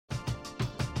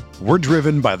We're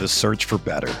driven by the search for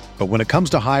better. But when it comes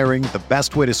to hiring, the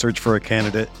best way to search for a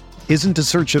candidate isn't to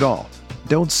search at all.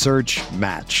 Don't search,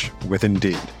 match with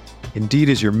Indeed. Indeed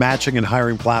is your matching and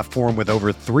hiring platform with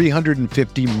over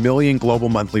 350 million global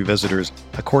monthly visitors,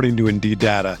 according to Indeed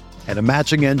data, and a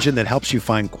matching engine that helps you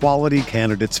find quality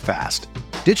candidates fast.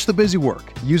 Ditch the busy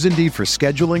work. Use Indeed for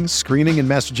scheduling, screening, and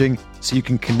messaging so you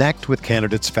can connect with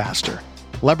candidates faster.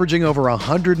 Leveraging over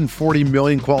 140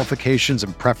 million qualifications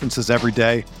and preferences every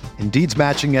day, Indeed's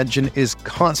matching engine is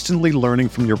constantly learning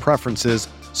from your preferences,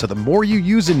 so the more you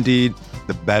use Indeed,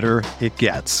 the better it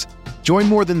gets. Join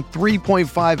more than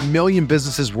 3.5 million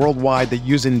businesses worldwide that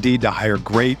use Indeed to hire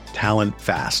great talent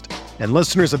fast. And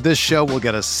listeners of this show will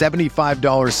get a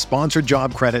 $75 sponsored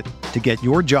job credit to get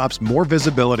your jobs more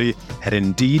visibility at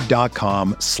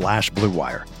Indeed.com/Blue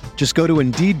Wire. Just go to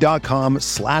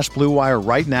Indeed.com/Blue Wire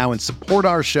right now and support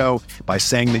our show by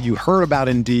saying that you heard about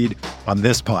Indeed on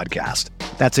this podcast.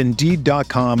 That's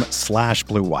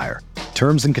Indeed.com/Blue Wire.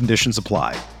 Terms and conditions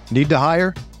apply. Need to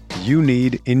hire? You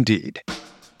need Indeed.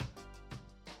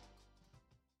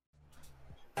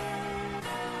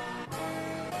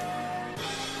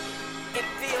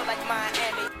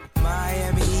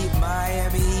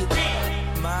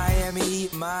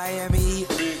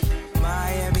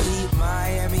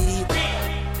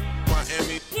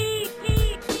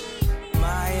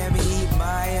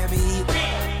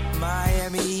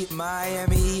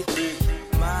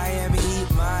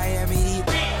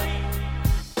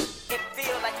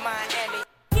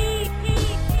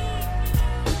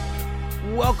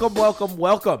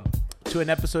 Welcome to an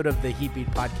episode of the Heat Beat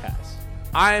Podcast.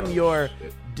 I am your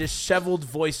disheveled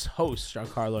voice host,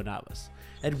 Giancarlo Navas.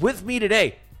 And with me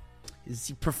today is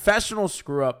the professional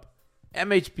screw-up,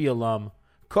 MHB alum,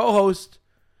 co-host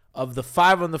of the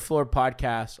 5 on the Floor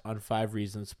podcast on 5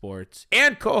 Reasons Sports,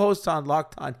 and co-host on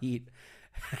Locked On Heat,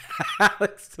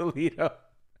 Alex Toledo.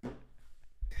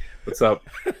 What's up?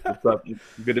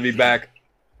 Good to be back.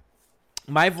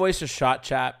 My voice is shot,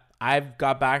 chat. I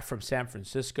got back from San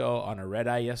Francisco on a red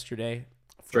eye yesterday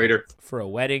for a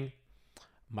wedding.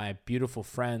 My beautiful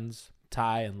friends,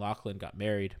 Ty and Lachlan, got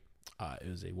married. It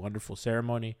was a wonderful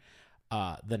ceremony.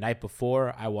 The night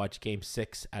before, I watched Game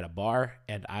 6 at a bar,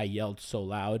 and I yelled so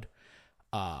loud.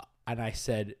 And I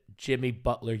said, "Jimmy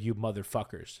Butler, you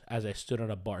motherfuckers," as I stood on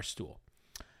a bar stool.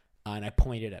 And I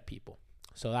pointed at people.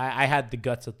 So I had the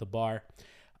guts at the bar.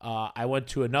 I went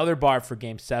to another bar for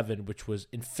Game 7, which was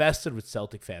infested with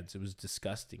Celtic fans. It was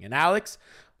disgusting. And Alex,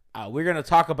 we're going to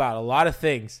talk about a lot of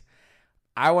things.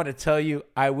 I want to tell you,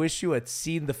 I wish you had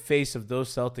seen the face of those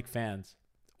Celtic fans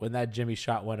when that Jimmy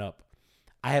shot went up.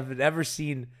 I have never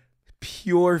seen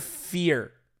pure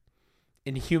fear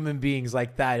in human beings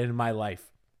like that in my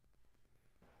life.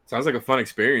 Sounds like a fun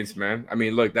experience, man. I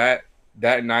mean, look, that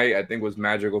night I think was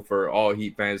magical for all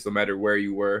Heat fans, no matter where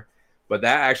you were. But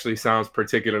that actually sounds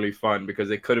particularly fun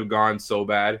because it could have gone so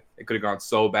bad. It could have gone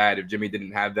so bad if Jimmy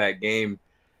didn't have that game.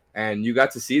 And you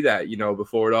got to see that,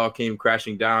 before it all came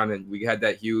crashing down. And we had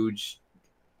that huge,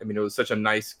 it was such a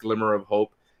nice glimmer of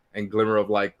hope and glimmer of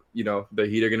the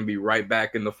Heat are going to be right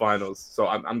back in the finals. So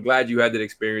I'm glad you had that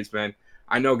experience, man.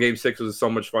 I know Game 6 was so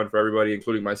much fun for everybody,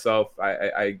 including myself.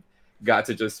 I got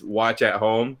to just watch at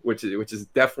home, which is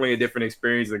definitely a different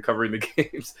experience than covering the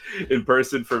games in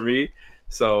person for me.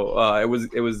 So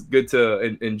it was good to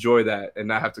enjoy that and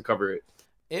not have to cover it.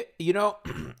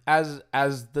 As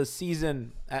the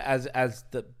season, as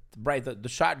the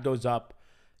shot goes up,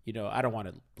 I don't want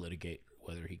to litigate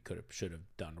whether he should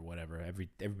have done or whatever.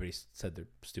 Everybody said their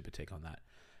stupid take on that.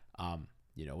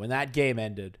 When that game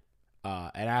ended,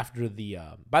 and after the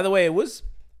by the way, it was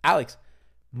Alex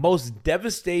most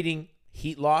devastating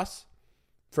Heat loss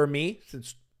for me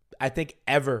since I think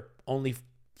ever, only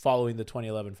following the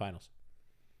 2011 finals.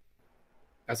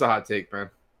 That's a hot take, man.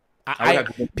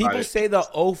 People say the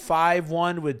 05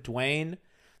 one with Dwayne.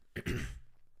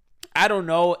 I don't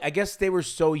know. I guess they were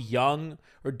so young,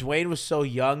 or Dwayne was so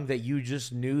young that you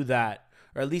just knew that,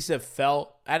 or at least it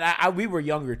felt. And we were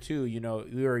younger too.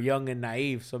 We were young and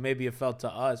naive, so maybe it felt to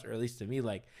us, or at least to me,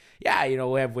 like, yeah,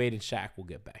 we have Wade and Shaq. We'll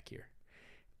get back here.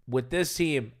 With this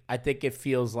team, I think it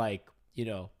feels like, we're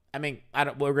going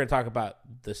to talk about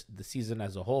the season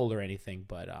as a whole or anything,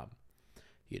 but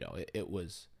it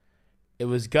was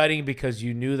gutting because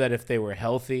you knew that if they were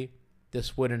healthy,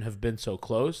 this wouldn't have been so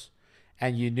close.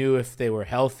 And you knew if they were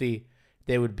healthy,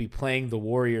 they would be playing the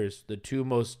Warriors, the two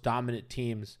most dominant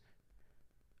teams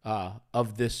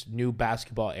of this new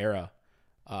basketball era,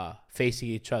 facing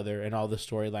each other and all the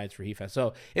storylines for Heat fans.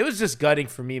 So it was just gutting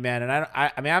for me, man.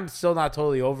 And I'm still not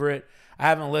totally over it. I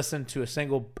haven't listened to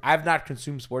I have not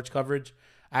consumed sports coverage.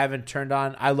 I haven't turned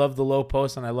on. I love the low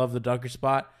post and I love the dunker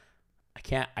spot. I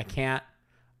can't.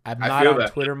 I'm not on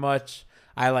Twitter much.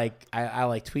 I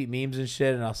like tweet memes and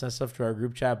shit, and I'll send stuff to our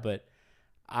group chat, but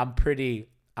I'm pretty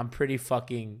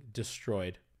fucking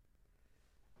destroyed.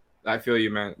 I feel you,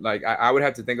 man. Like I would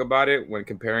have to think about it when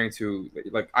comparing to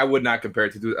like I would not compare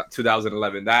it to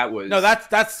 2011.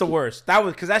 That's the worst. That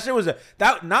was because that shit was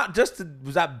not just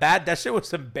was that bad. That shit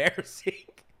was embarrassing.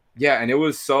 Yeah, and it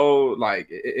was so like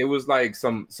it was like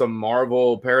some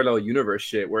Marvel parallel universe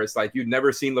shit where it's like you'd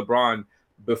never seen LeBron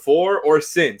before or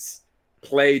since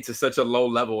play to such a low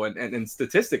level, and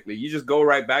statistically you just go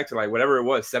right back to like whatever it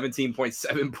was,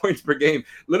 17.7 points per game,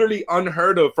 literally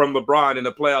unheard of from LeBron in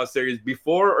a playoff series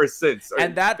before or since.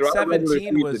 And that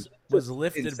 17 was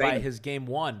lifted insane by his game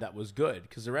 1 that was good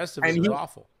because the rest of it was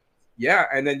awful. Yeah,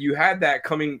 and then you had that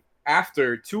coming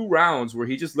after 2 rounds where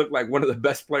he just looked like one of the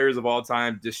best players of all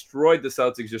time, destroyed the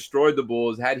Celtics, destroyed the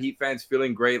Bulls, had Heat fans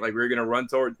feeling great, like we were going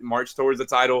to march towards the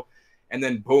title. And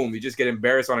then, boom, you just get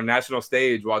embarrassed on a national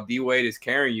stage while D-Wade is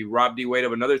carrying you, rob D-Wade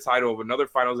of another title, of another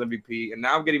finals MVP, and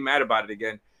now I'm getting mad about it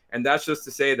again. And that's just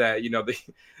to say that,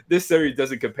 this series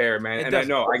doesn't compare, man. And I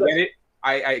know, I get it.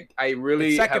 I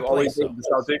really have always hated the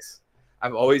Celtics.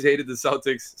 I've always hated the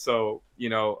Celtics. So,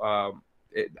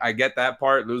 I get that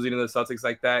part, losing to the Celtics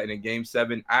like that. And in Game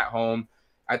 7 at home,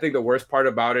 I think the worst part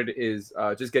about it is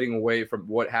just getting away from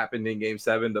what happened in Game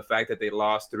 7, the fact that they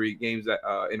lost 3 games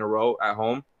in a row at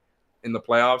home in the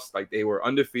playoffs. Like they were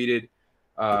undefeated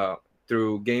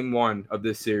through Game 1 of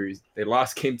this series. They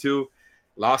lost Game 2,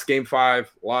 lost Game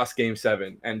 5, lost Game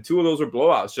 7. And 2 of those were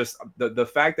blowouts. Just the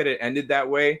fact that it ended that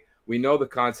way, we know the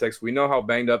context. We know how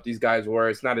banged up these guys were.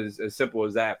 It's not as simple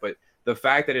as that. But the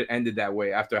fact that it ended that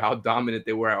way after how dominant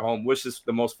they were at home was just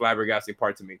the most flabbergasting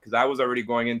part to me. Because I was already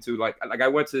going into, like I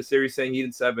went to the series saying Heat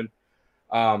in 7.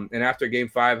 And after Game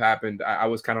 5 happened, I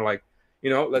was kind of like,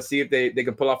 let's see if they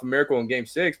can pull off a miracle in Game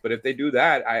 6. But if they do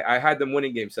that, I had them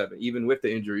winning Game 7, even with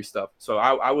the injury stuff. So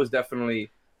I was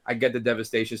definitely, I get the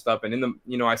devastation stuff. And in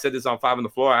the, I said this on 5 on the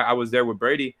Floor. I was there with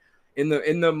Brady in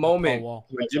the moment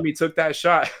when Jimmy took that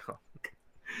shot.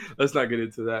 Let's not get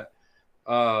into that.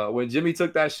 When Jimmy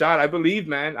took that shot, I believed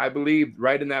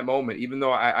right in that moment, even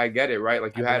though I get it, right?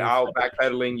 Like you had Al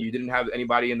backpedaling. You didn't have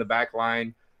anybody in the back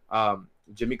line.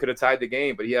 Jimmy could have tied the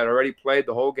game, but he had already played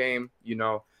the whole game,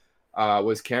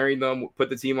 was carrying them, put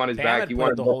the team on his back. He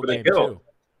wanted the whole game too.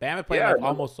 Bam had played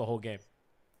almost the whole game.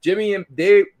 Jimmy and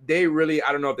they really,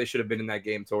 I don't know if they should have been in that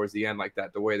game towards the end like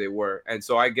that, the way they were. And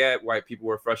so I get why people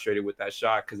were frustrated with that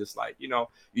shot, because it's like, you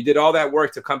did all that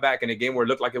work to come back in a game where it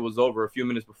looked like it was over a few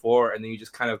minutes before, and then you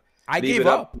just kind of gave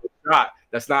up. Shot.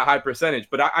 That's not high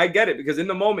percentage, but I get it, because in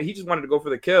the moment he just wanted to go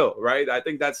for the kill, right? I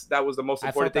think that was the most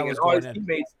important thing, and all his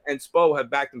teammates and Spo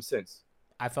have backed him since.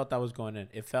 I felt that was going in.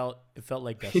 It felt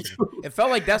like destiny. It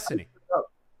felt like destiny.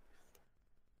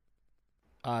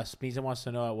 Smeeza wants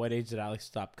to know, at what age did Alex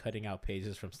stop cutting out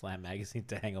pages from Slam Magazine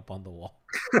to hang up on the wall?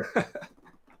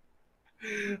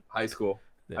 High school.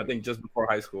 I think just before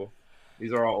high school.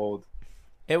 These are all old.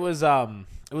 It was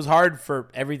hard for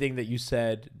everything that you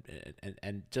said,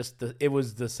 and just it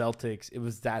was the Celtics. It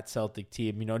was that Celtic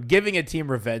team. Giving a team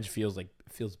revenge feels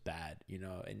bad.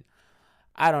 And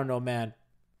I don't know, man.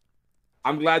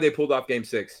 I'm glad they pulled off Game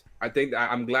 6.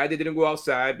 I'm glad they didn't go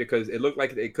outside, because it looked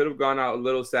like they could have gone out a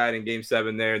little sad in Game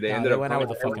 7 there. They went out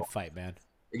with a fucking fight, man.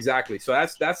 Exactly. So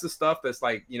that's the stuff that's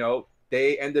like,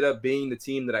 they ended up being the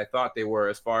team that I thought they were,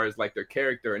 as far as like their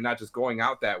character, and not just going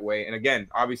out that way. And again,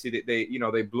 obviously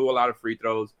they blew a lot of free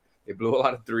throws. They blew a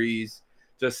lot of threes,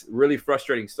 just really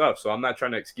frustrating stuff. So I'm not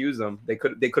trying to excuse them. They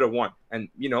could have won. And,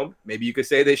 maybe you could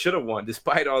say they should have won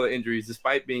despite all the injuries,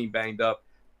 despite being banged up.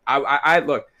 I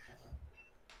look,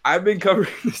 I've been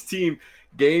covering this team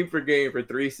game for game for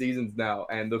 3 seasons now,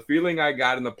 and the feeling I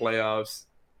got in the playoffs,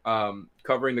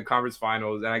 covering the conference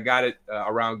finals, and I got it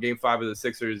around Game 5 of the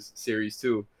Sixers series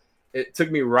too. It took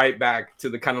me right back to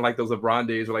the kind of like those LeBron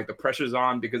days where like the pressure's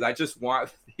on, because I just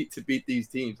want to beat these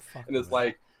teams, and it's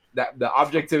like that the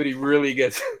objectivity really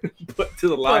gets put to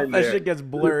the line. That shit gets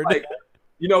blurred. Like,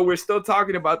 we're still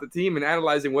talking about the team and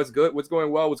analyzing what's good, what's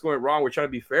going well, what's going wrong. We're trying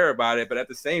to be fair about it. But at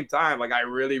the same time, like, I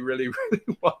really, really,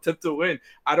 really want them to win.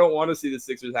 I don't want to see the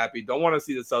Sixers happy. Don't want to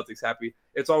see the Celtics happy.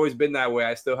 It's always been that way.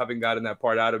 I still haven't gotten that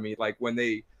part out of me. Like when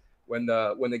the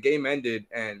game ended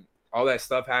and all that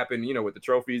stuff happened, with the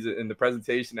trophies and the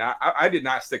presentation, I did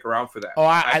not stick around for that. Oh,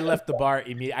 I left the bar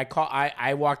immediately.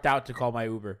 I walked out to call my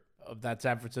Uber of that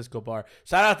San Francisco bar.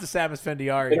 Shout out to Sam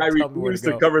Esfandiari. And I refused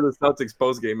to cover the Celtics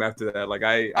post game after that. Like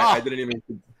I didn't even.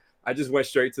 I just went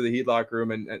straight to the Heat locker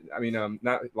room, and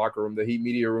not locker room, the Heat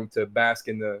media room, to bask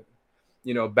in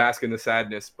the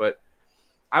sadness. But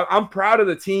I'm proud of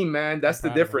the team, man. That's the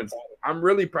difference. I'm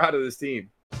really proud of this team.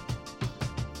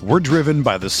 We're driven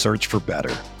by the search for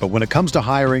better. But when it comes to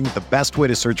hiring, the best way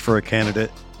to search for a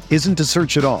candidate isn't to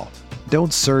search at all.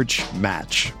 Don't search,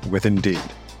 match with Indeed.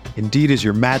 Indeed is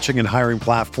your matching and hiring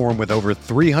platform with over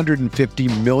 350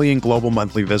 million global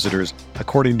monthly visitors,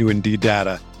 according to Indeed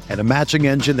data, and a matching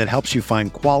engine that helps you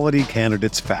find quality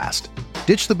candidates fast.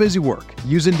 Ditch the busy work.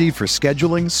 Use Indeed for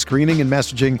scheduling, screening, and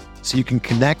messaging so you can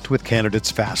connect with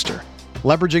candidates faster.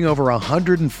 Leveraging over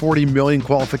 140 million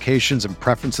qualifications and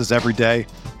preferences every day,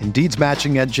 Indeed's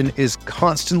matching engine is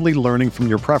constantly learning from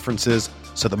your preferences,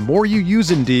 so the more you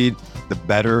use Indeed, the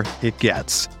better it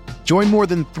gets. Join more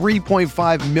than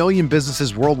 3.5 million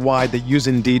businesses worldwide that use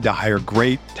Indeed to hire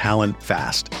great talent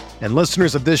fast. And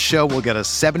listeners of this show will get a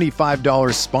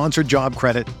 $75 sponsored job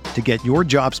credit to get your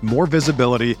jobs more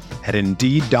visibility at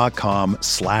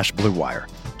Indeed.com/Blue Wire.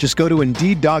 Just go to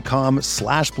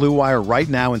Indeed.com/Blue Wire right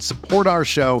now and support our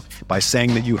show by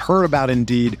saying that you heard about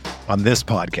Indeed on this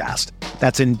podcast.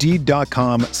 That's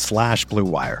Indeed.com/Blue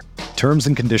Wire. Terms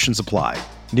and conditions apply.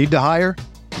 Need to hire?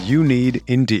 You need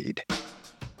Indeed.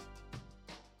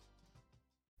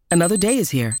 Another day is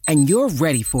here, and you're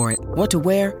ready for it. What to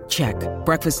wear? Check.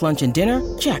 Breakfast, lunch, and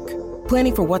dinner? Check.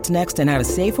 Planning for what's next and how to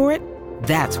save for it?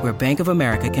 That's where Bank of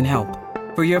America can help.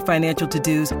 For your financial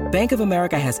to-dos, Bank of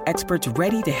America has experts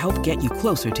ready to help get you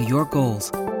closer to your goals.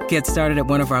 Get started at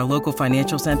one of our local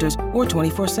financial centers or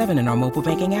 24/7 in our mobile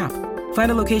banking app.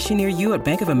 Find a location near you at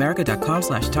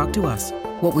bankofamerica.com/talktous.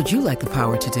 What would you like the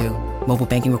power to do? Mobile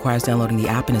banking requires downloading the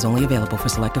app and is only available for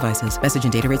select devices. Message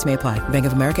and data rates may apply. Bank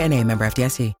of America NA, member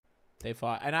FDIC. They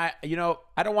fought. And I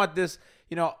don't want this,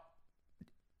 I've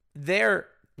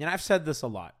said this a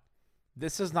lot.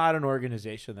 This is not an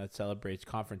organization that celebrates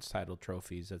conference title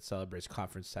trophies, that celebrates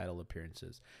conference title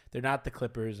appearances. They're not the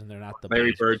Clippers and they're not the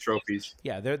Larry Blazers. Bird trophies.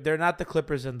 Yeah, they're not the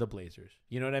Clippers and the Blazers.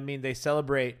 You know what I mean? They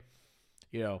celebrate,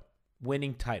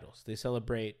 winning titles. They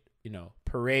celebrate,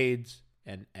 parades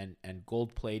and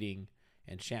gold plating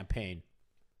and champagne.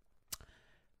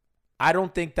 I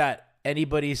don't think that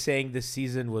anybody's saying this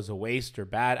season was a waste or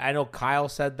bad. I know Kyle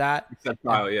said that. Except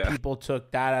Kyle, yeah. People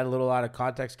took that a little out of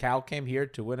context. Kyle came here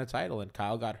to win a title, and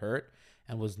Kyle got hurt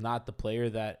and was not the player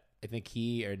that I think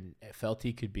he felt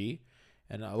he could be.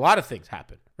 And a lot of things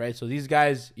happened, right? So these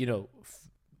guys,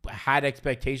 had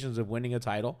expectations of winning a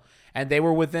title, and they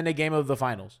were within a game of the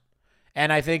finals.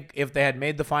 And I think if they had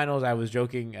made the finals, I was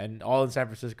joking, and all in San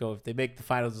Francisco, if they make the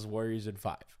finals as Warriors in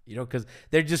 5, because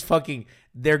they're just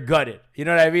they're gutted. You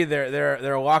know what I mean?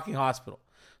 They're a walking hospital.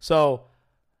 So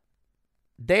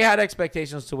they had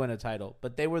expectations to win a title,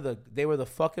 but they were the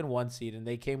fucking 1 seed, and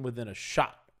they came within a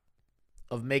shot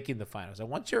of making the finals. And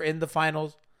once you're in the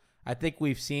finals, I think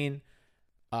we've seen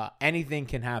anything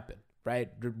can happen, right?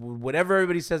 Whatever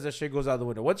everybody says, that shit goes out the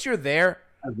window. Once you're there,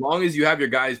 as long as you have your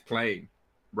guys playing.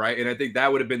 Right. And I think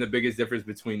that would have been the biggest difference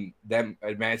between them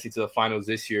advancing to the finals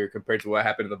this year compared to what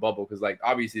happened in the bubble. Because,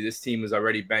 obviously this team was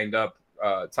already banged up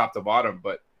top to bottom.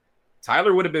 But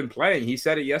Tyler would have been playing. He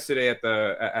said it yesterday at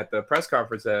the press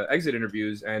conference, exit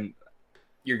interviews, and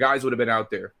your guys would have been out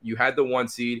there. You had the 1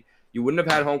 seed. You wouldn't have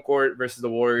had home court versus the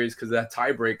Warriors because of that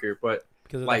tiebreaker. But,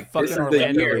 this is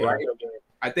the year, right?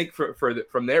 I think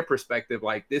from their perspective,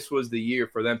 this was the year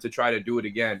for them to try to do it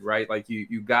again, right?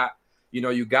 You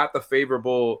got the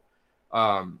favorable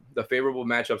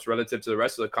matchups relative to the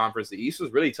rest of the conference. The East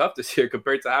was really tough this year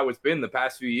compared to how it's been the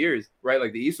past few years, right?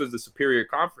 The East was the superior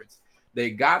conference.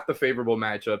 They got the favorable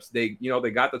matchups. They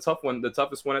got the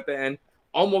toughest one at the end,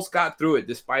 almost got through it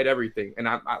despite everything. And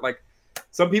I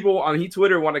some people on Heat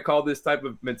Twitter want to call this type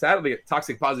of mentality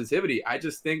toxic positivity. I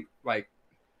just think we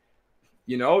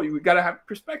got to have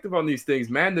perspective on these things,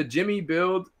 man. The Jimmy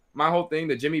build, my whole thing,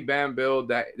 the Jimmy Bam build,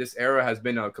 that this era has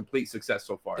been a complete success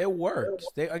so far. It works.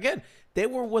 They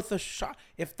were with a shot.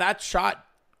 If that shot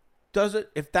goes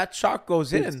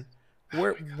in,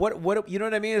 what you know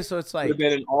what I mean? So it's would have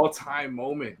been an all-time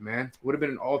moment, man. Would have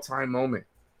been an all-time moment.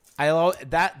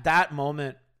 That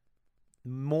moment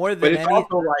more than but it's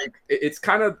also it's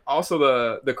kind of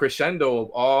also the crescendo of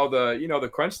all the the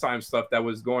crunch time stuff that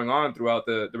was going on throughout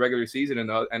the regular season and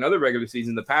other regular seasons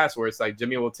in the past, where it's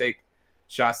Jimmy will take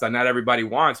shots that not everybody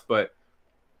wants, but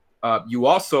you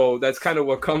also, that's kind of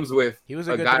what comes with he was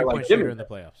a good guy like Jimmy in the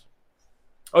playoffs.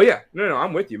 Oh yeah, no,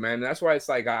 I'm with you, man. That's why it's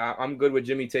I'm good with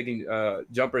Jimmy taking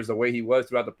jumpers the way he was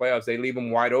throughout the playoffs. They leave him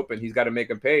wide open. He's got to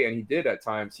make him pay, and he did at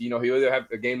times. He either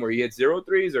have a game where he hit 0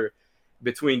 threes or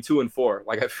between 2 and 4.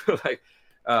 I feel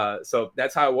so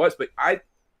that's how it was. But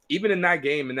even in that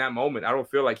game, in that moment, I don't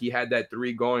feel like he had that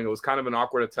 3 going. It was kind of an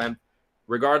awkward attempt.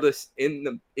 Regardless,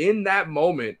 in that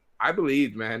moment, I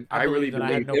believed, man. I really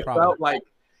believed.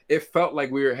 it felt like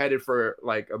we were headed for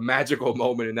like a magical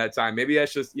moment in that time. Maybe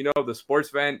that's just, the sports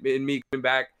fan in me coming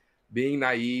back, being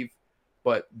naive,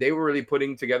 but they were really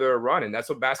putting together a run. And that's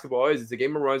what basketball is. It's a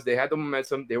game of runs. They had the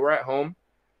momentum. They were at home.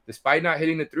 Despite not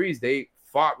hitting the threes, they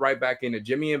fought right back into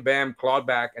Jimmy and Bam clawed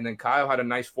back. And then Kyle had a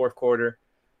nice fourth quarter.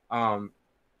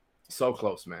 So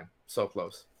close, man. So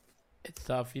close. It's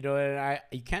tough. And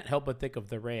you can't help but think of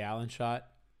the Ray Allen shot.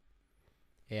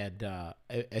 And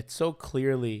it so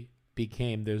clearly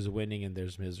became there's winning and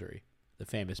there's misery, the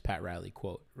famous Pat Riley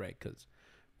quote, right? Because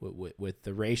with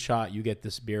the Ray shot, you get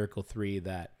this miracle three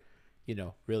that,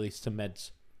 really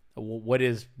cements what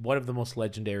is one of the most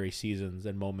legendary seasons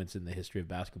and moments in the history of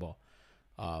basketball.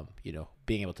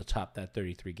 Being able to top that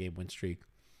 33-game win streak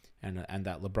and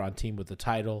that LeBron team with the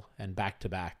title and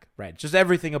back-to-back, right? Just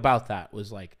everything about that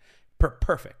was like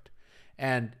perfect.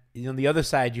 And on the other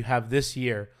side, you have this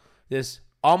year, this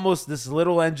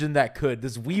little engine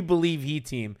this We Believe Heat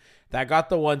team that got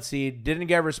the 1 seed, didn't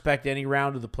get respect any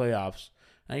round of the playoffs,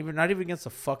 not even against the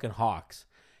fucking Hawks.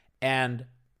 And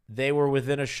they were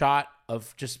within a shot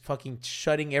of just fucking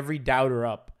shutting every doubter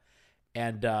up.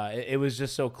 And it was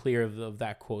just so clear of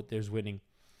that quote, there's winning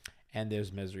and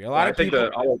there's misery. I think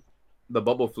the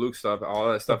bubble fluke stuff,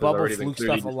 all that stuff has already been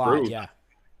clearly disproved. Yeah.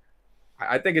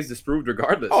 I think it's disproved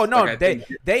regardless. Oh, no,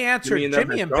 they answered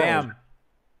Jimmy and Bam.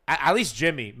 At least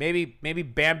Jimmy. Maybe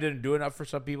Bam didn't do enough for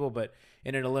some people, but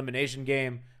in an elimination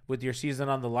game with your season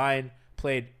on the line,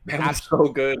 played. Bam was so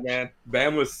good, man.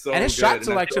 Bam was so good. And his shot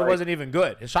selection wasn't even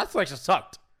good. His shot selection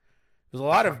sucked. There's a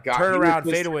lot of turnaround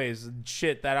fadeaways and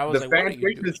shit that I was like, what are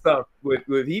you doing? Stuff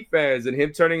with Heat fans and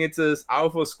him turning into this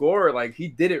alpha scorer, like he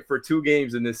did it for 2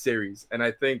 games in this series. And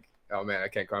I think, oh man, I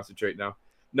can't concentrate now.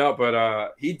 No,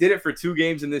 but he did it for 2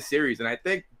 games in this series. And I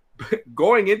think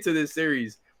going into this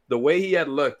series, the way he had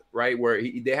looked, right, where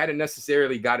they hadn't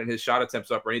necessarily gotten his shot attempts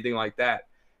up or anything like that.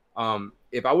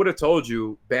 If I would have told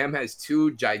you Bam has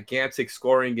 2 gigantic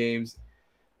scoring games,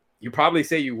 you probably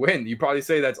say you win. You probably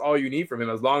say that's all you need from him,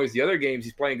 as long as the other games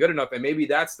he's playing good enough. And maybe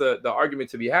that's the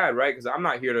argument to be had, right? Because I'm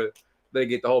not here to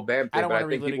litigate the whole Bam thing, but I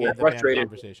think people are frustrated.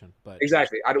 But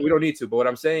exactly. We don't need to. But what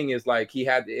I'm saying is, like,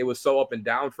 it was so up and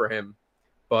down for him.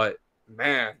 But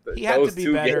man, he had to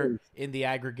be better in the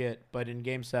aggregate. But in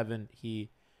Game 7,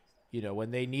 he, when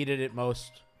they needed it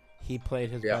most, he played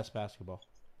his best basketball.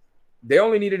 They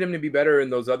only needed him to be better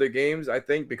in those other games, I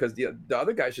think, because the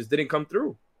other guys just didn't come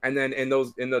through. And then in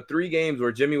the 3 games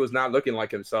where Jimmy was not looking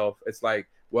like himself, it's like,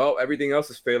 well, everything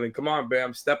else is failing. Come on,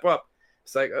 Bam, step up.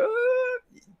 It's like,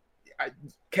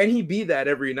 can he be that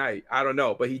every night? I don't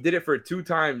know. But he did it for 2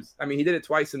 times. I mean, he did it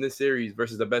twice in this series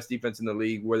versus the best defense in the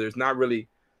league, where there's not really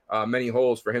many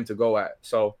holes for him to go at.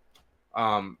 So,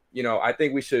 I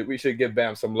think we should give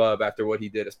Bam some love after what he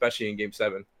did, especially in Game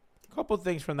 7. A couple of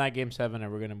things from that Game 7,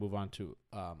 and we're going to move on to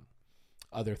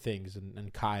other things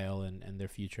and Kyle and their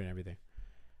future and everything.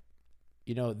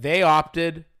 They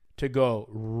opted to go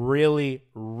really,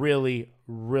 really,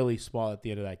 really small at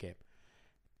the end of that game.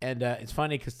 And it's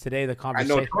funny because today the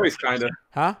conversation... I had no choice, kind of.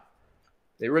 Huh?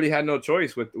 They really had no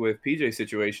choice with PJ's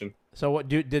situation. So what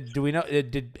do we know?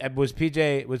 Did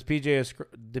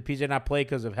PJ not play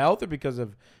because of health or because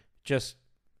of just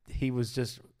he was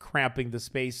just cramping the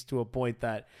space to a point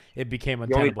that it became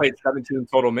untenable? He only played 17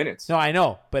 total minutes. No, I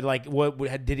know, but like, what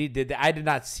did he did? I did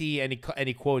not see any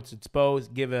quotes. Did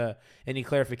Spo give any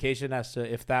clarification as to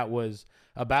if that was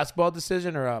a basketball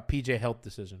decision or a PJ health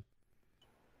decision?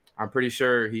 I'm pretty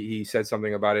sure he said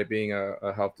something about it being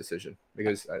a health decision,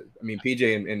 because PJ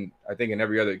in I think in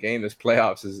every other game this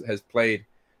playoffs has played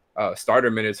starter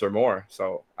minutes or more.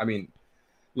 So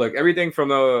look, everything from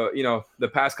the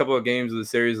past couple of games of the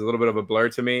series is a little bit of a blur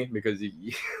to me, because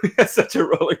it's such a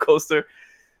roller coaster.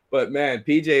 But man,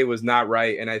 PJ was not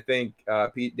right, and I think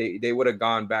they would have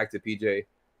gone back to PJ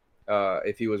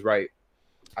if he was right.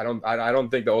 I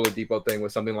don't think the Oladipo thing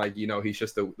was something like he's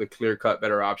just the clear cut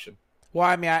better option. Well,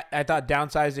 I thought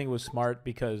downsizing was smart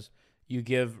because you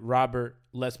give Robert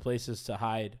less places to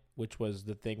hide, which was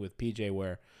the thing with PJ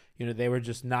where, they were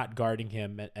just not guarding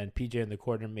him, and PJ in the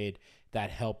corner made that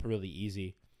help really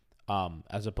easy,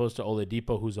 as opposed to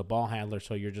Oladipo, who's a ball handler,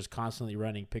 so you're just constantly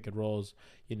running pick and rolls,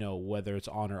 whether it's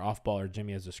on or off ball, or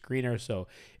Jimmy as a screener. So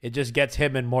it just gets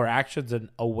him in more actions and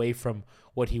away from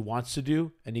what he wants to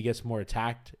do, and he gets more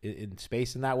attacked in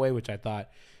space in that way, which I thought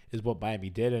is what Miami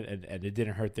did, and it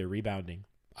didn't hurt their rebounding,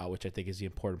 which I think is the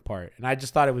important part. And I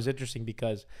just thought it was interesting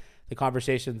because the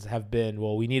conversations have been,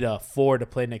 well, we need a 4 to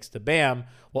play next to Bam.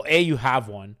 Well, A, you have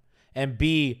one, and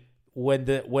B,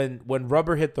 when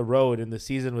rubber hit the road and the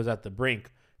season was at the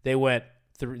brink, they went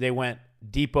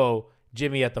Depot,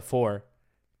 Jimmy at the 4,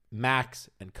 Max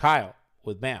and Kyle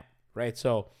with Bam, right?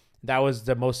 So That was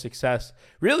the most success.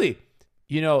 Really,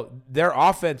 their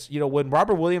offense, when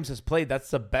Robert Williams has played,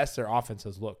 that's the best their offense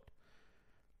has looked.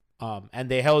 And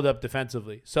they held up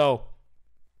defensively. So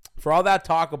for all that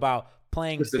talk about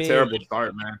playing it's big, a terrible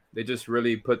start, man. They just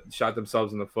really shot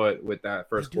themselves in the foot with that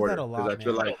first quarter. Because I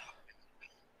feel like,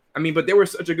 but they were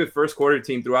such a good first quarter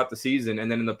team throughout the season.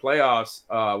 And then in the playoffs,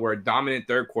 we're a dominant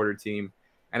third quarter team.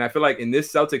 And I feel like in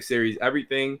this Celtics series,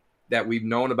 everything that we've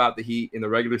known about the Heat in the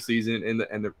regular season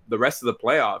and the rest of the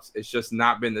playoffs, it's just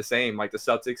not been the same. Like the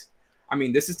Celtics,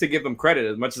 this is to give them credit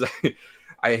as much as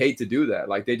I hate to do that.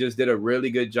 Like they just did a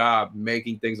really good job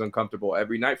making things uncomfortable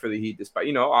every night for the Heat,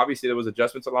 despite, obviously there was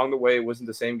adjustments along the way. It wasn't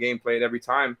the same game played every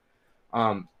time.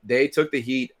 They took the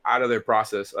Heat out of their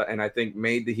process and I think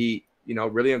made the Heat,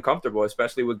 really uncomfortable,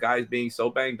 especially with guys being so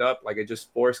banged up. Like it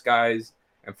just forced guys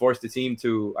and forced the team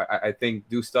to, I think,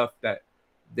 do stuff that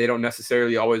they don't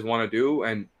necessarily always want to do.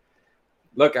 And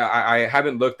look, I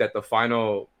haven't looked at the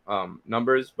final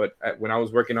numbers, but when I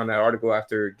was working on that article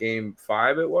after game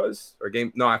 5,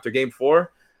 after game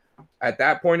 4, at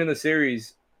that point in the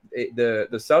series, the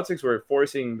Celtics were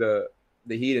forcing the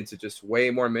Heat into just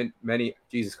way more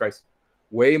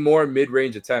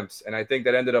mid-range attempts. And I think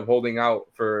that ended up holding out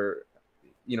for,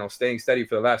 staying steady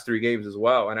for the last 3 games as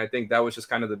well. And I think that was just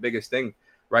kind of the biggest thing,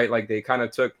 right? Like they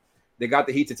got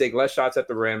the Heat to take less shots at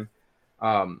the rim,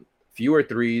 fewer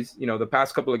threes. The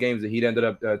past couple of games, the Heat ended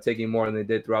up taking more than they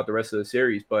did throughout the rest of the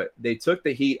series. But they took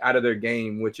the Heat out of their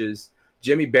game, which is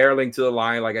Jimmy barreling to the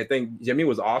line. Like I think Jimmy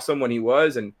was awesome when he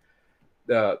was, and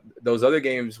those other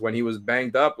games when he was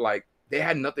banged up, like they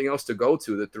had nothing else to go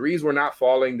to. The threes were not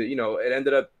falling. It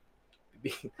ended up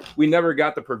we never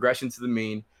got the progression to the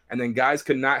mean. And then guys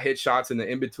could not hit shots in the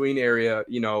in-between area,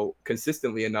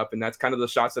 consistently enough. And that's kind of the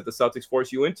shots that the Celtics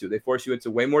force you into. They force you into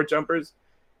way more jumpers,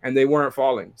 and they weren't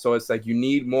falling. So it's like you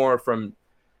need more from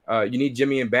you need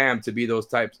Jimmy and Bam to be those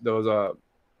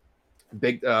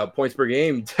big points per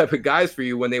game type of guys for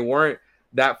you when they weren't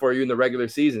that for you in the regular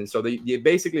season. So they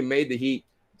basically made the Heat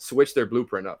switch their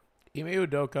blueprint up. Ime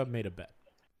Udoka made a bet.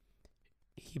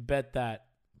 He bet that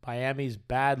Miami's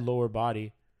bad lower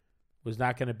body was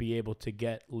not going to be able to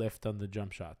get lift on the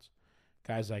jump shots.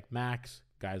 Guys like Max,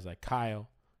 guys like Kyle,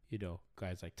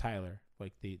 guys like Tyler,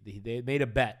 like they made a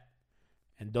bet.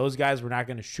 And those guys were not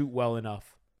going to shoot well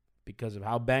enough because of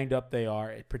how banged up they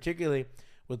are, particularly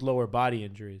with lower body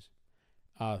injuries.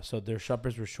 So their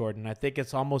jumpers were short. And I think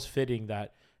it's almost fitting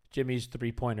that Jimmy's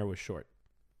three-pointer was short.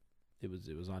 It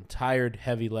was on tired,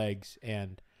 heavy legs.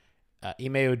 And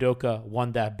Ime Udoka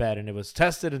won that bet. And it was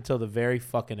tested until the very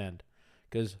fucking end.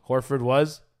 Because Horford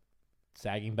was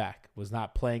sagging back, was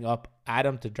not playing up at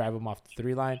him to drive him off the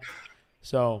 3 line.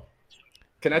 So,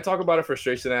 can I talk about a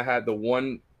frustration I had? The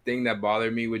one thing that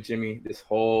bothered me with Jimmy this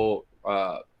whole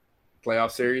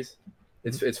playoff series.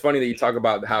 It's funny that you talk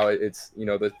about how it's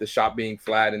the shot being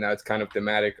flat and now it's kind of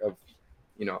thematic of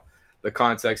the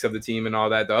context of the team and all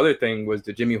that. The other thing was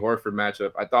the Jimmy Horford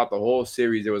matchup. I thought the whole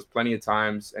series there was plenty of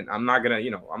times, and I'm not gonna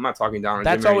I'm not talking down on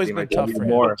that's Jimmy. Always been like tough for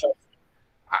him.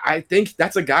 I think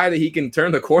that's a guy that he can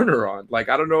turn the corner on. Like,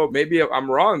 I don't know, maybe I'm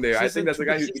wrong there. I think that's a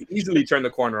guy who can easily turn the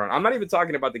corner on. I'm not even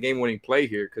talking about the game-winning play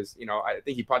here because, I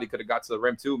think he probably could have got to the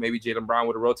rim too. Maybe Jaylen Brown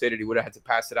would have rotated. He would have had to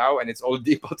pass it out, and it's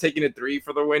Oladipo taking a 3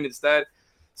 for the win instead.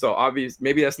 So, obviously,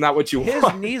 maybe that's not what you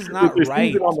want. His knee's not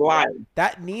right.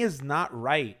 That knee is not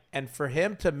right. And for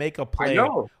him to make a play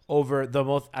over the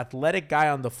most athletic guy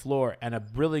on the floor and a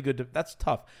really good – that's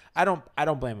tough. I don't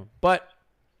blame him. But –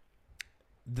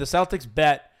 the Celtics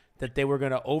bet that they were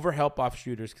going to overhelp off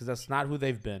shooters because that's not who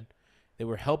they've been. They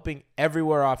were helping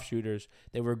everywhere off shooters.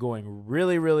 They were going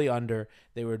really, really under.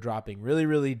 They were dropping really,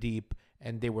 really deep.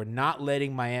 And they were not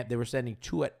letting Miami – they were sending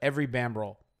 2 at every bam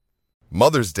roll.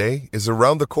 Mother's Day is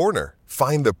around the corner.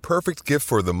 Find the perfect gift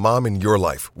for the mom in your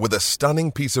life with a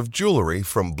stunning piece of jewelry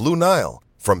from Blue Nile.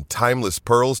 From timeless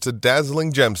pearls to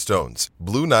dazzling gemstones,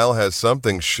 Blue Nile has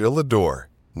something she'll adore.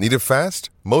 Need it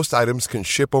fast? Most items can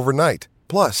ship overnight.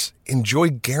 Plus, enjoy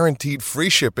guaranteed free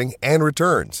shipping and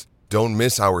returns. Don't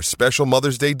miss our special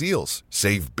Mother's Day deals.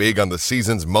 Save big on the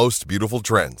season's most beautiful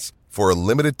trends. For a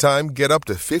limited time, get up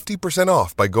to 50%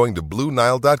 off by going to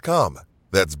BlueNile.com.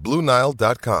 That's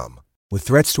BlueNile.com. With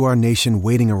threats to our nation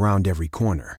waiting around every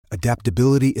corner,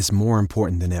 adaptability is more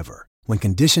important than ever. When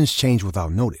conditions change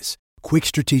without notice, quick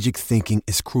strategic thinking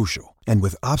is crucial. And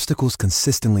with obstacles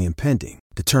consistently impending,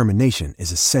 determination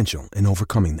is essential in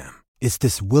overcoming them. It's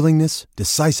this willingness,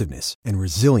 decisiveness, and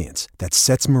resilience that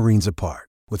sets Marines apart.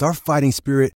 With our fighting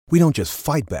spirit, we don't just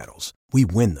fight battles, we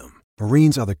win them.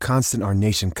 Marines are the constant our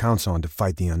nation counts on to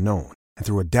fight the unknown. And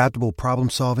through adaptable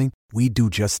problem solving, we do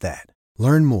just that.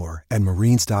 Learn more at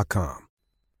Marines.com.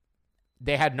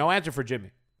 they had no answer for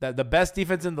Jimmy. The best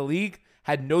defense in the league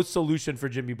had no solution for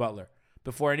Jimmy Butler.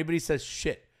 Before anybody says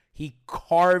shit, he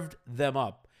carved them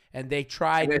up, and they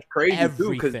tried and it's crazy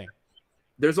everything. Too,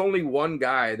 there's only one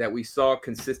guy that we saw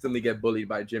consistently get bullied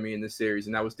by Jimmy in this series,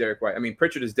 and that was Derek White. I mean,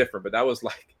 Pritchard is different, but that was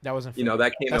like that wasn't fair. You know,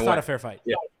 that came. That's and not went. a fair fight.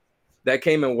 Yeah, that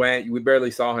came and went. We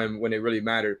barely saw him when it really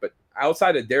mattered. But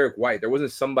outside of Derek White, there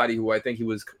wasn't somebody who I think he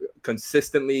was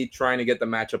consistently trying to get the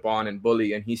matchup on and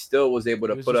bully, and he still was able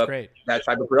to put up that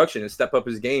type of production and step up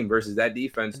his game versus that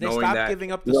defense, knowing that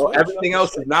giving up the everything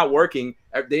else is not working.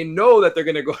 They know that they're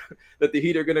gonna go, that the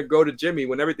Heat are gonna go to Jimmy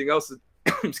when everything else is,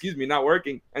 not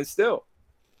working, and still.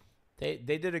 They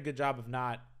did a good job of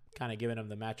not kind of giving him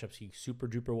the matchups he super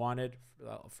duper wanted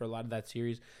for a lot of that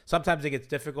series. Sometimes it gets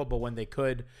difficult, but when they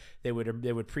could, they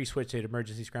would pre-switch, they'd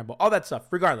emergency scramble, all that stuff.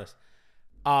 Regardless,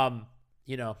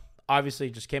 obviously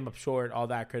just came up short. All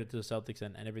that credit to the Celtics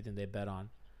and everything they bet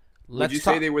on. Would you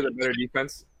say they were the better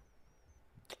defense?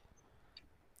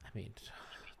 I mean,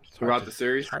 throughout the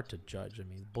series, it's hard to judge. I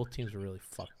mean, both teams were really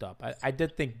fucked up. I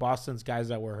did think Boston's guys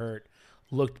that were hurt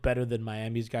looked better than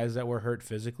Miami's guys that were hurt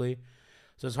physically.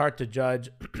 So it's hard to judge.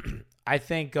 I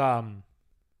think I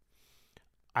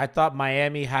thought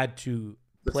Miami had to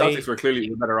play. The Celtics were clearly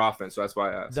the better offense, so that's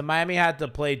why I asked. The Miami had to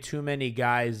play too many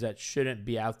guys that shouldn't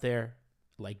be out there,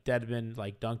 like Dedmon,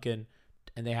 like Duncan,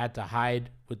 and they had to hide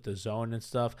with the zone and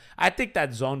stuff. I think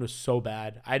that zone was so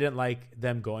bad. I didn't like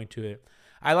them going to it.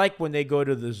 I like when they go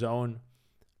to the zone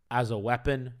as a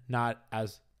weapon, not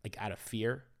as like out of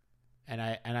fear. And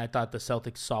I thought the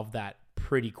Celtics solved that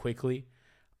pretty quickly.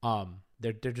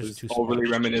 They're just too overly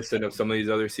reminiscent of some of these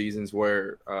other seasons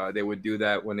where they would do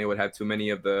that when they would have too many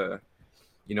of the,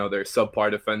 their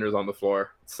subpar defenders on the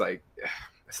floor. It's like,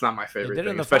 it's not my favorite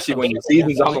thing, especially when your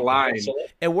season's on the line.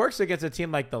 It works against a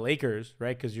team like the Lakers,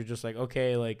 right? Because you're just like,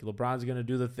 okay, like LeBron's gonna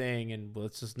do the thing, and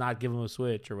let's just not give him a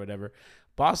switch or whatever.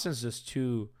 Boston's just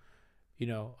too,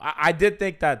 I did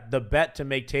think that the bet to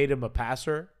make Tatum a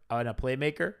passer and a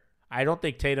playmaker. I don't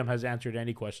think Tatum has answered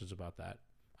any questions about that.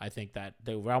 I think that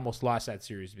they almost lost that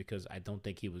series because I don't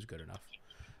think he was good enough.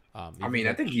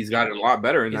 I think he's got it a lot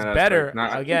better. He's better.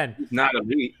 He's not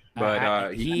elite,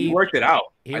 but he worked it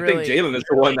out. I think Jalen is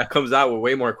the one that comes out with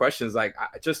way more questions. Like,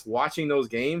 just watching those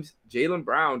games, Jaylen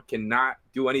Brown cannot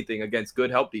do anything against good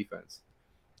help defense.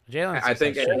 I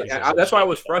think that's why I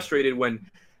was frustrated when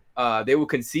they would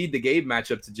concede the Gabe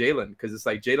matchup to Jalen, because it's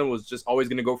like Jalen was just always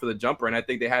going to go for the jumper, and I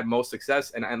think they had most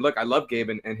success. And look, I love Gabe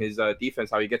and his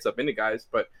defense, how he gets up into guys,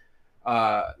 but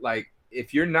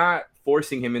if you're not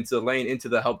forcing him into the lane, into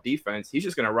the help defense, he's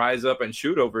just going to rise up and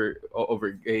shoot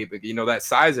over Gabe. That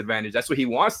size advantage, that's what he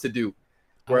wants to do.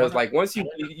 Whereas once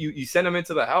you send him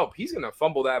into the help, he's going to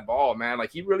fumble that ball, man.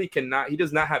 Like, he really cannot. He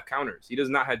does not have counters. He does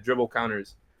not have dribble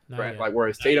counters. Right? Like,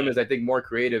 whereas Tatum is, I think, more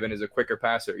creative and is a quicker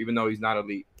passer, even though he's not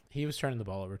elite. He was turning the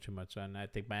ball over too much, and I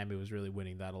think Miami was really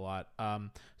winning that a lot.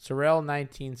 Sorrell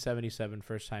 1977,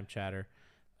 first time chatter,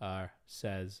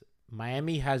 says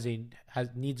Miami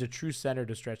needs a true center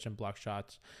to stretch and block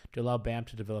shots to allow Bam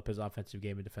to develop his offensive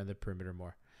game and defend the perimeter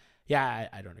more. Yeah,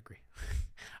 I don't agree.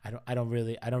 I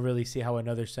don't really see how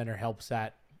another center helps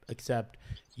that, except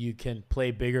you can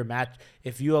play bigger match.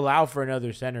 If you allow for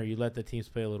another center, you let the teams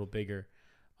play a little bigger.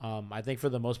 I think for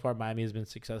the most part, Miami has been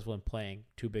successful in playing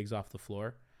two bigs off the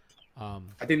floor.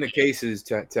 I think the case is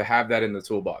to have that in the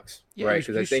toolbox, right?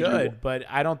 Because I think but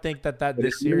I don't think that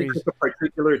this series a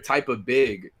particular type of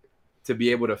big to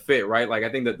be able to fit, right? Like, I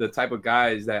think that the type of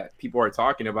guys that people are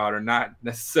talking about are not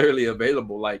necessarily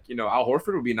available. Like, Al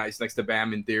Horford would be nice next to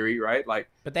Bam in theory, right? Like,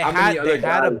 but they had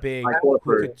a big who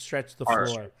could stretch the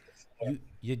floor.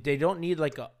 They don't need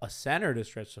like a center to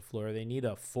stretch the floor. They need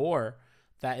a four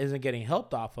that isn't getting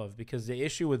helped off of, because the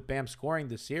issue with Bam scoring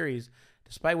the series,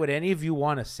 despite what any of you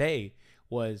want to say,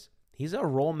 was he's a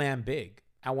roll man big.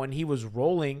 And when he was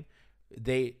rolling,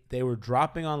 they were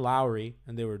dropping on Lowry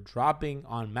and they were dropping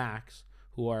on Max,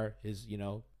 who are his,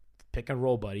 pick and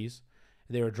roll buddies.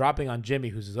 They were dropping on Jimmy,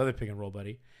 who's his other pick and roll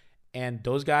buddy. And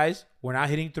those guys were not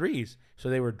hitting threes. So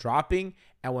they were dropping,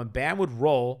 and when Bam would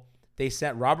roll, they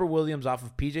sent Robert Williams off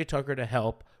of PJ Tucker to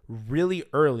help really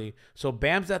early. So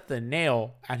Bam's at the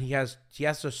nail, and he has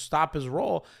to stop his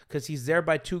roll because he's there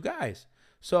by two guys.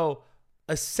 So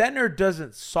a center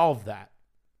doesn't solve that.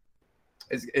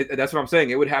 That's what I'm saying.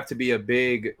 It would have to be a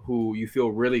big who you feel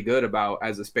really good about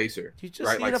as a spacer,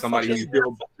 right? Like somebody who you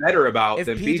feel better about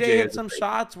than PJ. If PJ hit some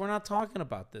shots, we're not talking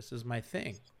about this. Is my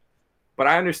thing. But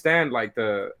I understand like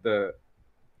the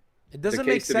it doesn't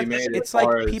make sense. It's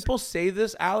like people say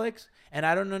this, Alex, and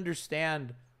I don't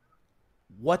understand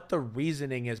what the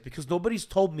reasoning is, because nobody's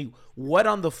told me what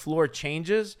on the floor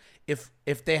changes if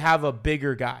they have a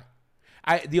bigger guy.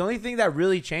 The only thing that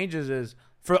really changes is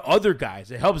for other guys.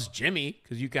 It helps Jimmy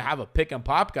because you can have a pick and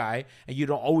pop guy and you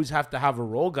don't always have to have a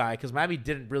roll guy because Miami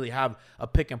didn't really have a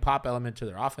pick and pop element to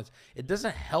their offense. It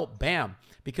doesn't help Bam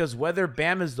because whether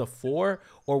Bam is the 4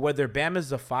 or whether Bam is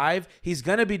the 5, he's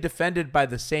going to be defended by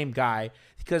the same guy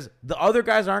because the other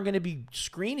guys aren't going to be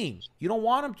screening. You don't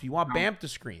want him to. You want Bam to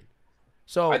screen.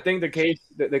 So I think the case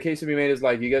to be made is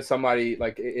like you get somebody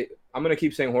like I'm gonna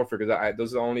keep saying Horford because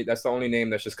that's the only name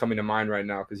that's just coming to mind right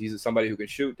now because he's somebody who can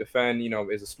shoot, defend,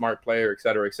 is a smart player, et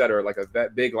cetera, like a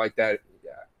vet big like that.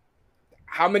 Yeah.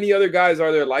 How many other guys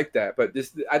are there like that? But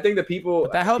I think the people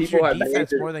that helps your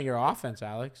defense more than your offense,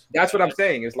 Alex. That's what I'm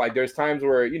saying. It's like there's times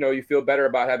where you feel better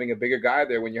about having a bigger guy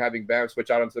there when you're having Bam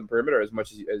switch out onto the perimeter as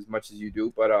much as you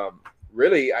do. But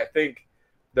really, I think.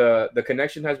 The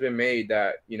connection has been made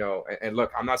that, and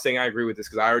look, I'm not saying I agree with this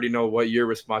because I already know what your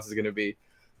response is going to be.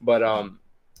 But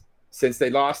since they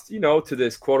lost, to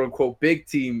this quote unquote big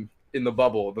team in the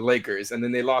bubble, the Lakers, and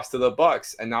then they lost to the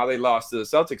Bucks, and now they lost to the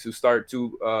Celtics who start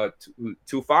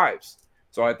two fives.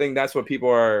 So I think that's what people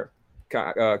are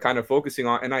kind of focusing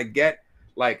on. And I get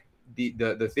like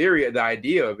the theory, the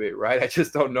idea of it, right? I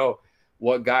just don't know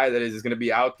what guy that is going to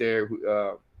be out there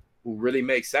who really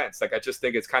makes sense. Like I just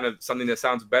think it's kind of something that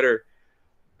sounds better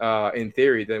in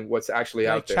theory than what's actually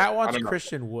out there. Chat wants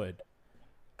Christian Wood.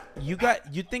 You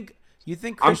think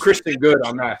I'm Christian Good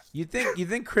on that. You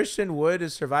think Christian Wood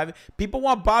is surviving? People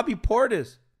want Bobby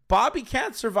Portis. Bobby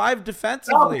can't survive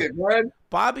defensively. Stop it, man.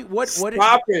 Bobby,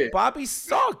 Stop it. Bobby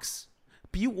sucks.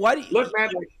 Look, man,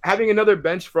 like, having another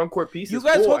bench front court piece. You is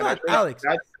guys cool, hold on, Alex.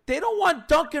 They don't want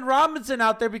Duncan Robinson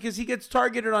out there because he gets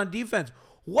targeted on defense.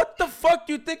 What the fuck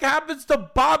do you think happens to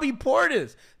Bobby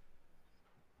Portis?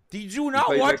 Did you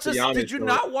not watch this? Did you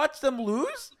not watch them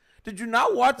lose? Did you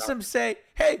not watch them say,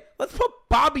 "Hey, let's put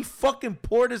Bobby fucking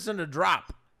Portis in the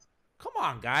drop"? Come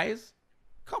on, guys.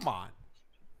 Come on.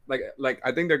 Like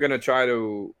I think they're gonna try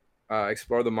to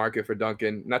explore the market for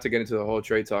Duncan. Not to get into the whole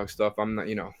trade talk stuff. I'm not,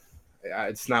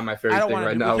 it's not my favorite thing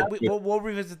right now. We'll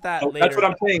revisit that later. That's what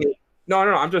I'm saying. No.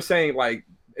 I'm just saying, like,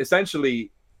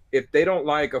 essentially. If they don't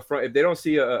like if they don't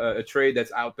see a trade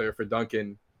that's out there for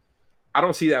Duncan, I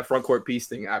don't see that front court piece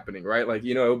thing happening, right? Like,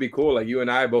 it would be cool. Like you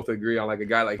and I both agree on like a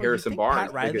guy like Harrison Barnes.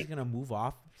 Pat Riley's gonna move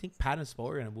off. You think Pat and Spo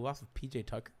are gonna move off of PJ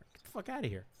Tucker? Get the fuck out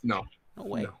of here. No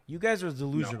way. No. You guys are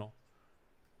delusional.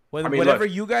 No. Whatever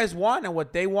you guys want and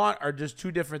what they want are just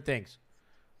two different things.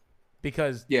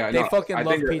 Because they fucking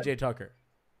love PJ Tucker.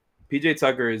 PJ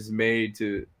Tucker is made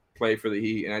to play for the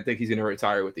Heat, and I think he's going to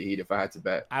retire with the Heat if I had to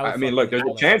bet. I mean, look, there's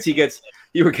a chance he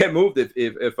would get moved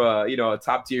if a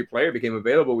top tier player became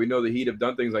available. We know the Heat have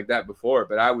done things like that before,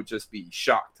 but I would just be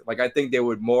shocked. Like I think they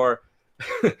would more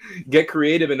get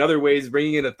creative in other ways,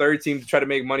 bringing in a third team to try to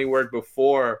make money work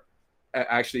before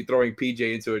actually throwing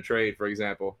PJ into a trade, for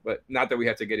example. But not that we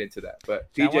have to get into that.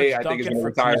 But PJ, I think, is going to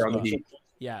retire on the Heat.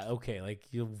 Yeah, okay. Like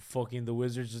the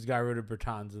Wizards just got rid of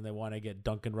Bertans and they want to get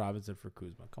Duncan Robinson for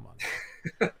Kuzma. Come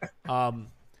on.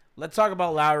 Let's talk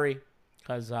about Lowry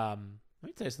because let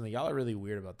me tell you something. Y'all are really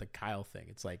weird about the Kyle thing.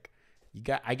 It's like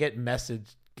I get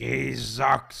message. He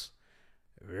sucks.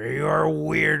 You're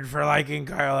weird for liking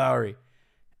Kyle Lowry.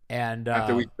 And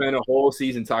after we spent a whole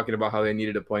season talking about how they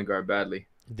needed a point guard badly,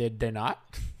 did they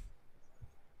not?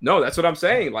 No, that's what I'm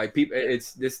saying. Like people,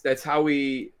 that's how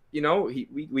we.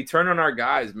 We turn on our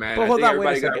guys, man. But hold on,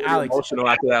 wait a second, got really Alex. Emotional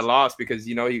after that loss because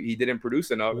he didn't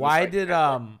produce enough. Why did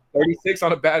 36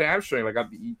 on a bad hamstring? Like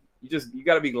you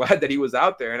got to be glad that he was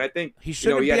out there, and I think he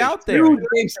shouldn't be out there.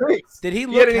 Game 6. Did he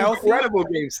look healthy? Incredible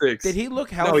game 6. Did he look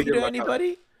healthy to anybody?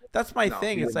 Healthy. That's my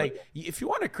thing. It's like if you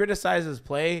want to criticize his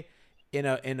play in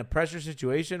a pressure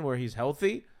situation where he's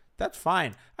healthy, that's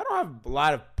fine. I don't have a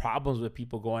lot of problems with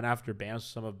people going after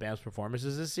some of Bam's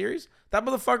performances this series. That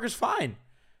motherfucker's fine.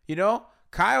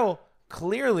 Kyle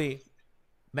clearly,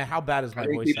 man, how bad is my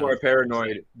voice? People are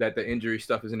paranoid that the injury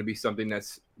stuff is going to be something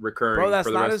that's recurring. Bro, that's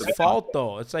for the not rest his fault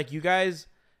though. It's like you guys.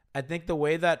 I think the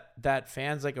way that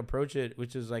fans like approach it,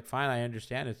 which is like fine, I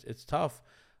understand it's tough.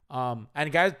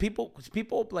 And guys, people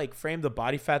like frame the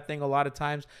body fat thing a lot of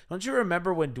times. Don't you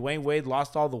remember when Dwayne Wade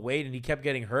lost all the weight and he kept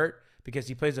getting hurt because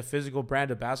he plays a physical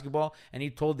brand of basketball and he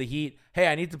told the Heat, "Hey,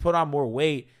 I need to put on more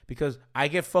weight because I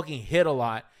get fucking hit a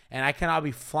lot." And I cannot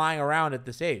be flying around at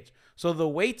this age. So the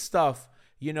weight stuff,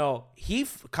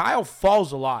 Kyle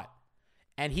falls a lot.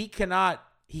 And he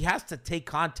has to take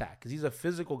contact because he's a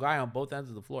physical guy on both ends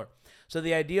of the floor. So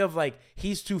the idea of like,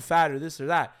 he's too fat or this or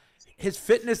that, his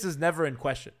fitness is never in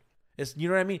question. You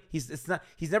know what I mean?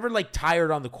 He's never like tired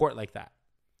on the court like that.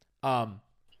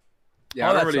 Yeah,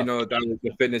 I don't really know that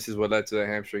the fitness is what led to the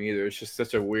hamstring either. It's just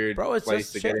such a weird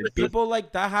place to get into. People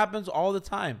like that happens all the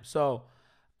time. So,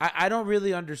 I don't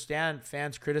really understand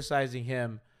fans criticizing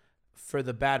him for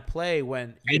the bad play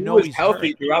when he was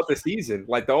healthy throughout the season.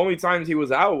 Like the only times he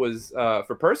was out was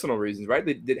for personal reasons, right?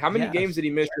 How many games did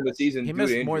he miss in the season? He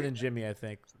missed more than Jimmy, I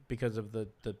think, because of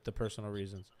the personal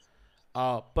reasons.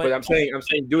 But I'm saying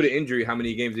due to injury, how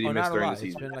many games did he miss during the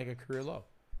season? It's been like a career low.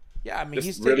 Yeah, I mean, just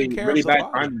he's really, taking care really of the bad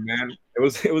body. timing, man.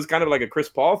 It was kind of like a Chris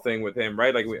Paul thing with him,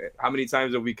 right? Like how many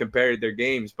times have we compared their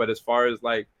games? But as far as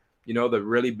like, you know, the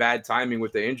really bad timing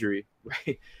with the injury,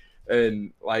 right?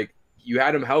 And like you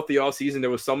had him healthy all season.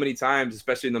 There was so many times,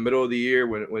 especially in the middle of the year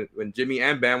when Jimmy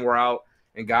and Bam were out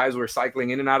and guys were cycling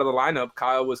in and out of the lineup.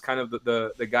 Kyle was kind of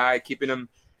the guy keeping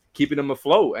them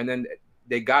afloat. And then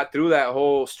they got through that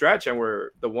whole stretch and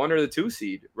were the 1 or the 2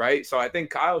 seed, right? So I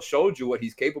think Kyle showed you what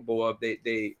he's capable of.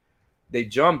 They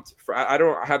jumped for, I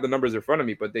don't have the numbers in front of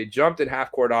me, but they jumped in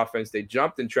half court offense. They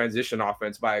jumped in transition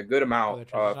offense by a good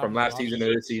amount from last season to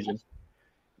this season.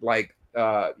 Like,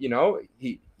 you know,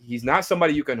 he's not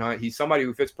somebody you can hunt. He's somebody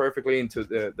who fits perfectly into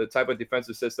the type of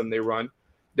defensive system they run.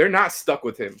 They're not stuck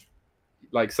with him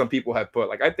like some people have put.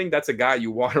 Like, I think that's a guy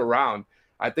you want around.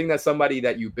 I think that's somebody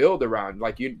that you build around.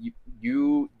 Like,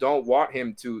 you don't want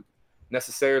him to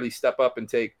necessarily step up and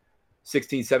take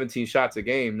 16, 17 shots a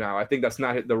game now. I think that's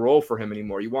not the role for him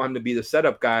anymore. You want him to be the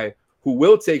setup guy who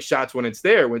will take shots when it's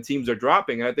there, when teams are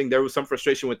dropping. And I think there was some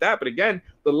frustration with that. But again,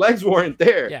 the legs weren't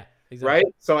there. Yeah, exactly.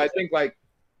 Right? So I think, like,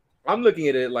 I'm looking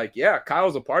at it like, yeah,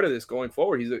 Kyle's a part of this going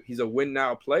forward. He's a win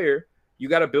now player. You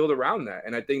got to build around that.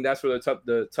 And I think that's where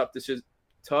the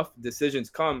tough decisions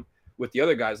come with the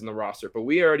other guys in the roster. But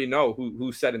we already know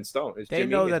who's set in stone. It's they Jimmy,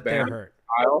 know that Bam, they're hurt.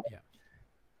 Kyle. Yeah.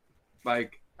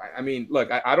 Like, I mean,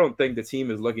 look, I don't think the team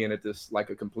is looking at this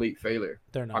like a complete failure.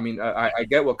 They're not. I mean, I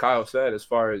get what Kyle said as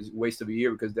far as waste of a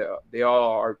year because they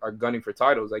all are gunning for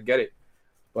titles. I get it.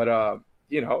 But,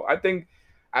 you know, I think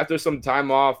after some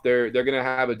time off, they're going to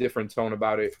have a different tone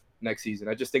about it next season.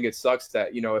 I just think it sucks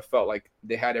that, you know, it felt like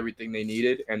they had everything they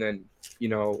needed. And then, you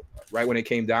know, right when it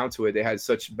came down to it, they had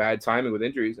such bad timing with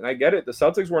injuries. And I get it. The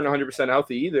Celtics weren't 100%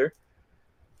 healthy either.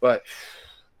 But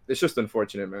it's just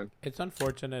unfortunate, man. It's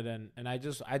unfortunate, and I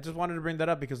just wanted to bring that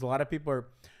up because a lot of people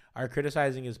are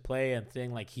criticizing his play and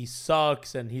saying like he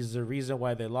sucks and he's the reason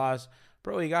why they lost.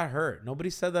 Bro, he got hurt. Nobody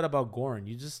said that about Goran.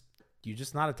 You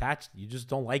just not attached. You just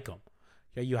don't like him.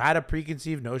 Okay, you had a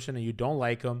preconceived notion and you don't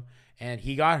like him, and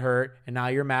he got hurt, and now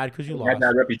you're mad because you lost. Had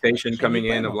that reputation coming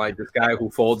in of like this guy who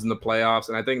folds in the playoffs,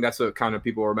 and I think that's what kind of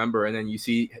people remember. And then you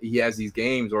see he has these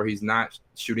games where he's not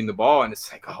shooting the ball, and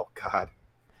it's like, oh god.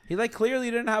 He like clearly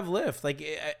didn't have lift. Like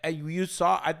you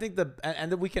saw, I think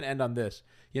and then we can end on this.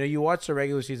 You know, you watched the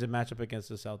regular season matchup against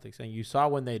the Celtics, and you saw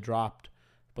when they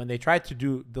tried to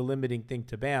do the limiting thing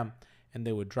to Bam, and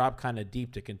they would drop kind of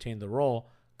deep to contain the roll.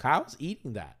 Kyle's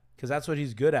eating that because that's what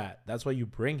he's good at. That's why you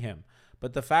bring him.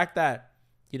 But the fact that,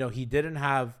 you know, he didn't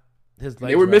have his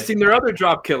legs, they were missing their other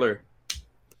drop killer.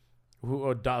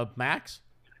 Who? Max?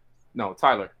 No,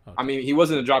 Tyler. Okay. I mean, he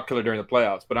wasn't a drop killer during the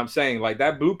playoffs, but I'm saying like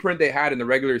that blueprint they had in the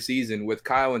regular season with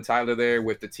Kyle and Tyler there,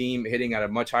 with the team hitting at a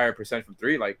much higher percent from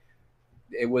three, like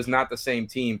it was not the same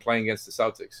team playing against the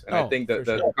Celtics. And I think that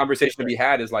the conversation to be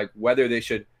had is like whether they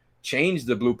should change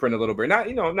the blueprint a little bit, not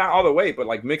all the way, but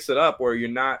like mix it up where you're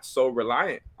not so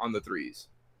reliant on the threes.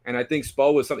 And I think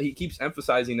Spo was something he keeps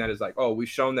emphasizing that is like, oh, we've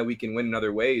shown that we can win in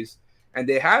other ways, and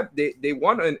they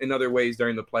won in other ways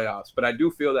during the playoffs. But I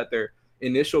do feel that their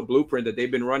initial blueprint that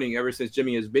they've been running ever since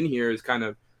Jimmy has been here is kind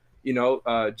of,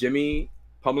 Jimmy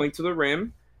pummeling to the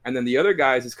rim, and then the other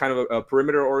guys is kind of a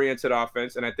perimeter-oriented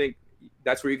offense. And I think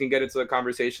that's where you can get into the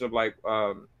conversation of like,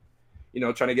 trying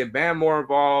to get Bam more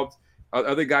involved.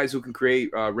 Other guys who can create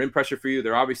rim pressure for you.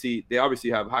 They obviously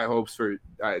have high hopes for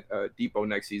Depot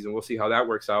next season. We'll see how that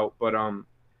works out. But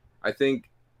I think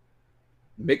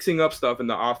mixing up stuff in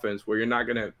the offense where you're not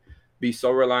gonna be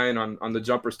so reliant on the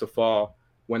jumpers to fall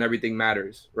when everything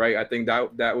matters, right? I think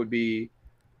that would be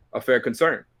a fair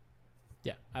concern.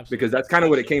 Yeah, absolutely. Because that's kind of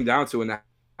what it came down to in that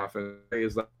offense.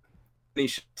 Is like any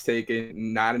shots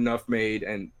taken, not enough made,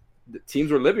 and the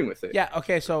teams were living with it. Yeah.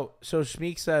 Okay. So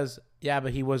Schmeek says,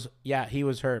 but he was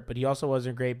hurt, but he also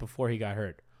wasn't great before he got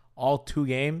hurt. All 2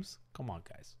 games. Come on,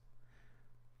 guys.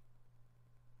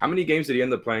 How many games did he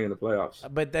end up playing in the playoffs?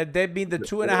 But they'd be the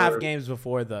 2.5 games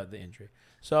before the injury.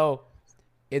 So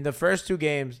in the first 2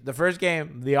 games, the first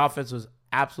game, the offense was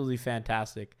absolutely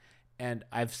fantastic. And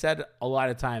I've said a lot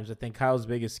of times, I think Kyle's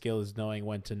biggest skill is knowing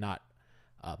when to not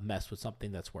mess with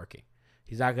something that's working.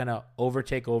 He's not going to over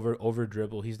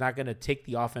dribble. He's not going to take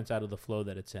the offense out of the flow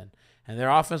that it's in. And their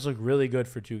offense looked really good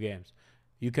for 2 games.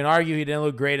 You can argue he didn't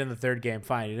look great in the 3rd game.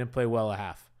 Fine, he didn't play well a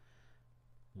half.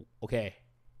 Okay,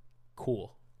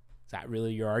 cool. Is that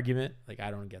really your argument? Like,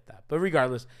 I don't get that. But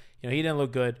regardless, he didn't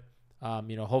look good.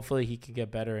 Hopefully he can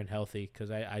get better and healthy,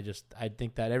 because I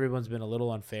think that everyone's been a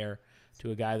little unfair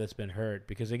to a guy that's been hurt.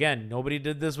 Because, again, nobody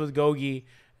did this with Gogi,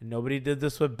 and nobody did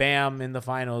this with Bam in the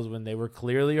finals when they were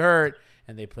clearly hurt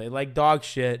and they played like dog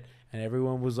shit, and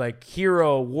everyone was like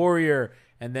hero, warrior.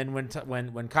 And then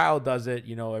when Kyle does it,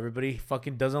 everybody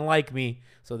fucking doesn't like me,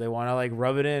 so they want to like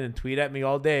rub it in and tweet at me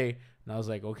all day. And I was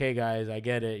like, okay, guys, I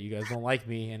get it. You guys don't like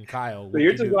me and Kyle. So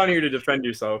you're just on here to defend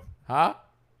yourself. Huh?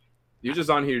 You're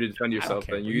just on here to defend yourself.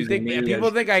 And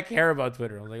people think I care about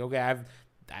Twitter. I'm like, okay,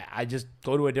 I just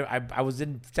go to a different. I was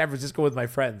in San Francisco with my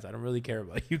friends. I don't really care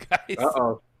about you guys.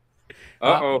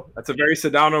 That's a very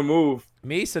Sedano move.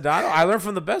 Me, Sedano? I learned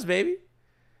from the best, baby.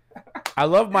 I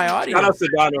love my audience. Shout out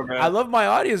Sedano, man. I love my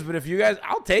audience, but if you guys,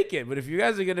 I'll take it. But if you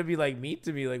guys are gonna be like mean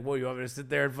to me, like, you want me to sit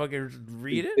there and fucking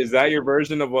read it? Is that your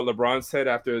version of what LeBron said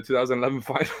after the 2011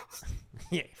 finals?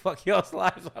 Yeah, fuck y'all's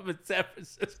lives. I'm in San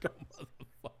Francisco,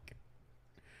 motherfucker.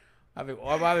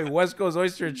 I'm having West Coast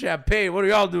oyster and champagne. What are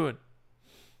y'all doing?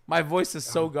 My voice is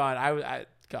so gone. I'm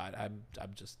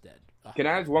just dead. Can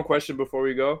I ask one question before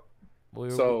we go? I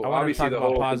want to talk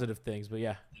about positive things, but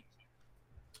yeah.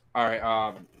 All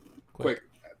right. Quick.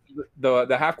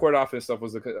 The half court offense stuff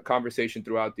was a conversation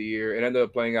throughout the year. It ended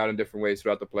up playing out in different ways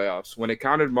throughout the playoffs. When it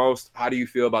counted most, how do you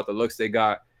feel about the looks they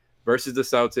got versus the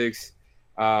Celtics?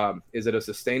 Is it a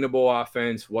sustainable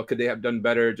offense? What could they have done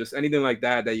better? Just anything like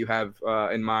that you have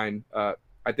in mind.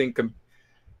 I think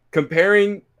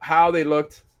comparing how they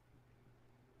looked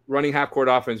running half court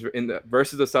offense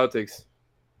versus the Celtics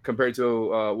compared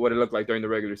to what it looked like during the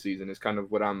regular season is kind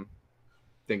of what I'm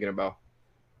thinking about.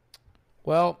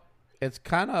 Well, it's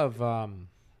kind of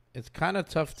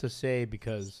tough to say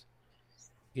because,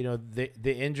 the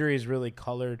injuries really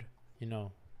colored,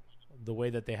 the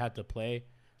way that they had to play.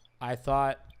 I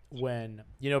thought when,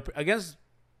 against,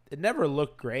 it never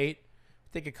looked great. I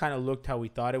think it kind of looked how we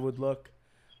thought it would look.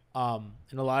 And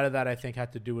a lot of that I think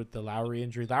had to do with the Lowry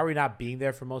injury. Lowry not being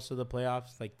there for most of the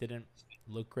playoffs, didn't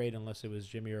look great unless it was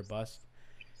Jimmy or bust.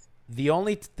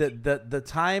 The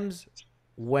times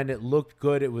when it looked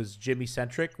good, it was Jimmy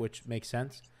centric, which makes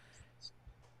sense.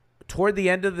 Toward the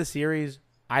end of the series,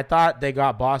 I thought they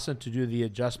got Boston to do the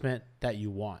adjustment that you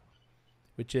want,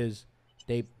 which is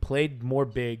they played more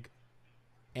big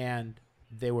and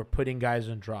they were putting guys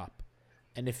in drop.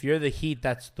 And if you're the Heat,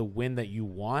 that's the win that you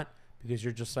want, because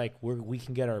you're just like, we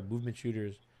can get our movement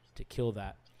shooters to kill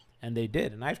that. And they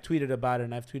did. And I've tweeted about it,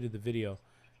 and I've tweeted the video.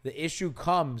 The issue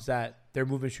comes that their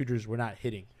movement shooters were not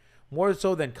hitting. More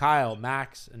so than Kyle,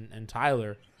 Max, and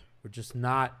Tyler were just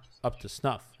not up to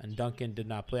snuff. And Duncan did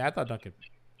not play. I thought Duncan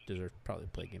deserved probably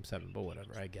play Game 7, but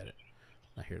whatever. I get it.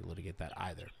 I'm not here to litigate that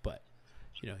either. But,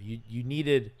 you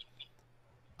needed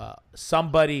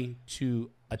somebody to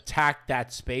attack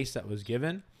that space that was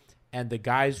given. And the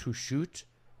guys who shoot,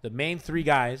 the main three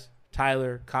guys,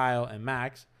 Tyler, Kyle, and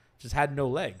Max, just had no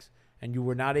legs. And you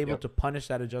were not able to punish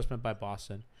that adjustment by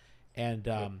Boston. And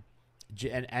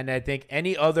and I think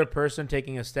any other person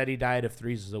taking a steady diet of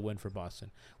threes is a win for Boston.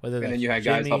 And then you had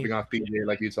guys helping off PJ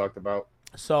like you talked about.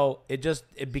 So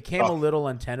it became a little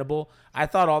untenable. I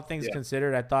thought, all things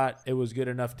considered, I thought it was good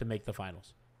enough to make the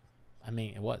finals. I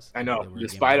mean, it was. I know.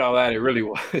 Despite all that, it really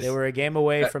was. They were a game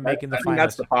away from making the finals.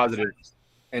 That's the positive.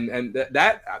 And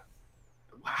that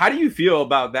how do you feel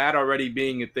about that already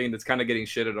being a thing that's kind of getting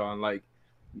shitted on? Like,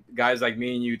 guys like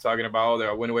me and you talking about, they're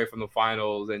a win away from the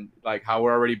finals, and like how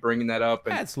we're already bringing that up.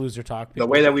 And that's loser talk. The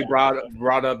way that we brought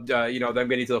up, them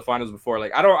getting to the finals before.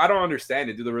 Like, I don't understand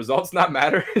it. Do the results not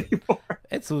matter anymore?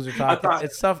 It's loser talk.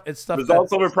 It's stuff.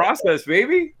 Results over process,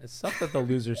 baby. It's stuff that the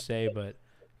losers say, but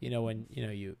when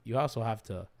you also have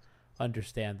to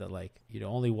understand that, like,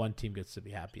 only one team gets to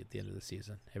be happy at the end of the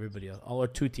season. Everybody else, or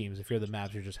two teams. If you're the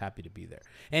Mavs, you're just happy to be there.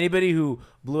 Anybody who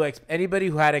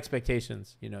had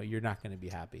expectations, you're not going to be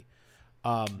happy.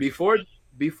 Before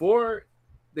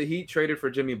the Heat traded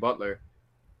for Jimmy Butler,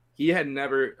 he had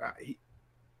never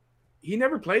he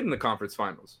never played in the conference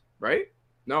finals, right?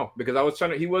 No, because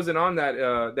he wasn't on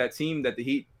that team that the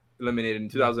Heat eliminated in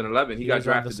 2011. He got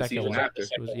drafted the season after.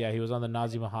 He was on the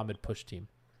Nazi Muhammad push team.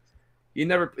 He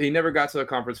never got to the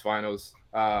conference finals.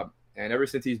 And ever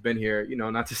since he's been here,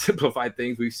 not to simplify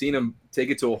things, we've seen him take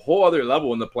it to a whole other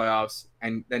level in the playoffs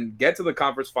and then get to the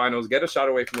conference finals, get a shot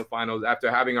away from the finals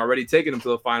after having already taken him to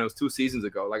the finals 2 seasons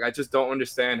ago. Like, I just don't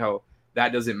understand how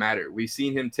that doesn't matter. We've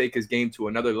seen him take his game to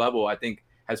another level. I think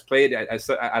has played at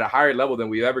a higher level than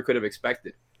we ever could have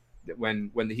expected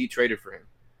when the Heat traded for him.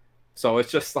 So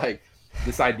it's just like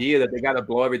this idea that they got to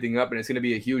blow everything up and it's going to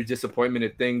be a huge disappointment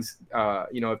if things,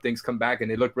 if things come back and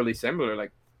they look really similar.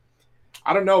 Like,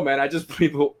 I don't know, man. I just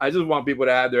want people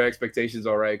to have their expectations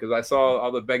all right, because I saw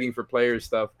all the begging for players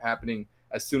stuff happening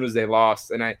as soon as they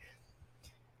lost, and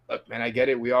look, man, I get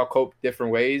it. We all cope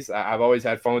different ways. I've always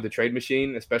had fun with the trade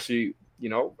machine, especially,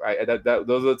 those are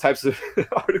the types of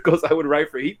articles I would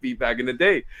write for Heat Beat back in the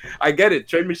day. I get it.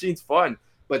 Trade machine's fun.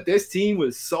 But this team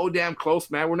was so damn close,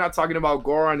 man. We're not talking about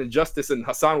Goran and Justice and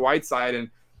Hassan Whiteside and,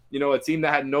 a team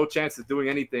that had no chance of doing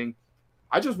anything.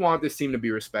 I just want this team to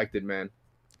be respected, man.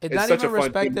 It's not even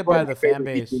respected by the fan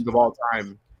base of all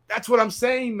time. That's what I'm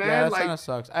saying, man. Yeah, that kind of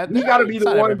sucks. We got to be the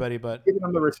one everybody, but giving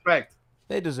them the respect.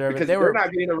 They deserve because it. They're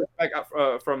not getting the respect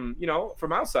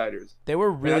from outsiders. They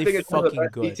were really fucking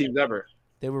good. Teams ever.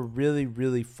 They were really,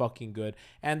 really fucking good.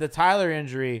 And the Tyler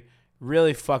injury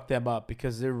really fucked them up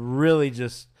because they're really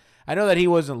just. I know that he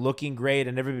wasn't looking great,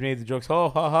 and everybody made the jokes. Oh,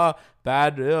 ha,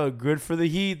 bad, good for the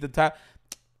Heat.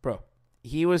 Bro,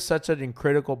 he was such an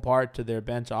critical part to their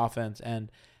bench offense,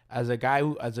 and as a guy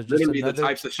who, the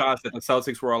types of shots that the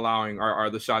Celtics were allowing are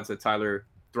the shots that Tyler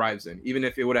thrives in. Even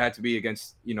if it would have had to be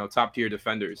against top tier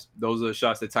defenders, those are the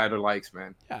shots that Tyler likes,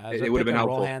 man. Yeah, it would have been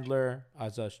helpful. Role handler,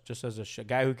 as a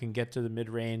guy who can get to the mid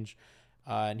range,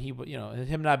 and he,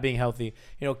 him not being healthy,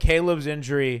 Caleb's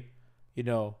injury,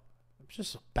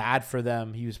 just bad for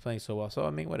them. He was playing so well. So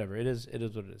I mean, whatever. It is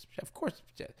what it is. Of course,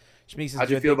 how'd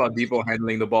you feel about Depot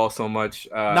handling the ball so much?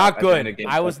 Not good.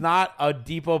 I was not a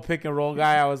Depot pick and roll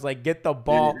guy. I was like, get the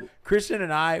ball. Christian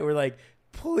and I were like,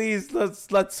 please, let's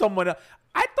let someone else.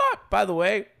 I thought, by the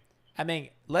way,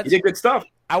 he did good stuff.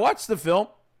 I watched the film.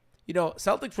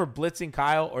 Celtics were blitzing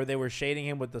Kyle, or they were shading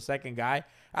him with the second guy.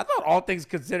 I thought, all things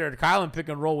considered, Kyle in pick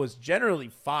and roll was generally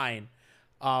fine.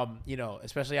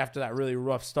 Especially after that really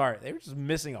rough start. They were just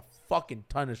missing a fucking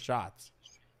ton of shots.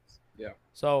 Yeah.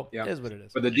 So it is what it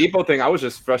is. But the Depot thing, I was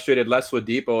just frustrated less with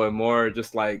Depot and more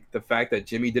just like the fact that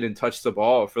Jimmy didn't touch the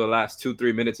ball for the last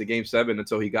 2-3 minutes of Game 7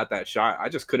 until he got that shot. I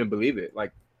just couldn't believe it.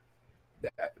 Like,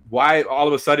 why all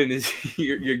of a sudden is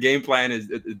your game plan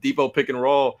is a Depot pick and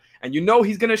roll, and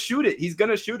he's gonna shoot it. He's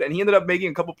gonna shoot, and he ended up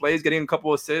making a couple plays, getting a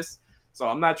couple assists. So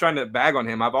I'm not trying to bag on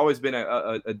him. I've always been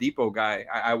a Depot guy.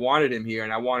 I wanted him here,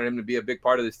 and I wanted him to be a big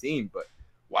part of this team. But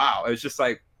wow, it's just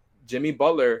like Jimmy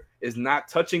Butler is not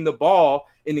touching the ball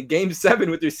in the Game 7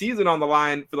 with your season on the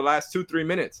line for the last 2-3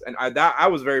 minutes, and I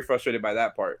was very frustrated by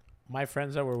that part. My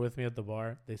friends that were with me at the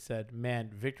bar, they said, man,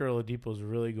 Victor Oladipo is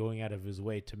really going out of his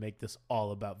way to make this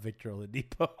all about Victor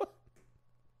Oladipo.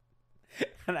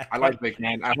 I like Vic,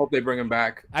 man. I hope they bring him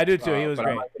back. I do too. He was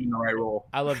great. I like him in the right role.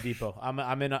 I love Depot.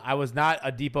 I was not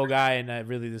a Depot guy, and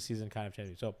really this season kind of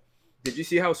changed. So, did you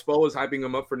see how Spo was hyping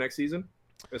him up for next season?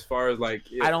 As far as like,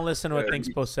 I don't listen to what things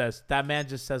Spo says. That man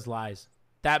just says lies.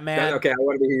 That man. Okay, I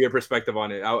wanted to hear your perspective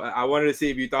on it. I wanted to see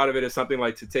if you thought of it as something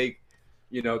like to take.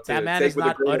 That man is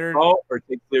not uttered or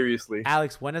take seriously.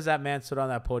 Alex, when has that man stood on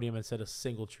that podium and said a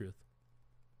single truth?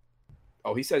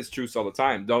 Oh, he says truths all the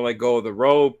time. Don't let go of the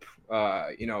rope.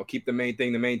 Keep the main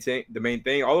thing. The main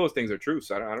thing. All those things are truths.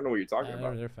 I don't know what you're talking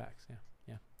about. They're facts.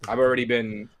 Yeah. I've already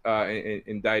been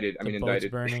indicted.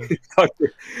 Indicted. Burning.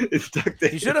 You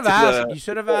should have asked.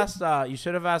 You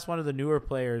should have asked one of the newer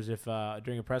players if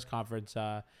during a press conference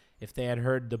if they had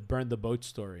heard the burn the boat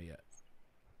story yet.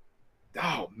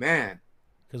 Oh man.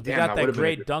 Because we got that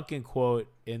great Duncan quote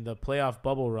in the playoff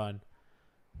bubble run.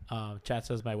 Chat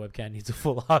says my webcam needs a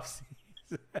full off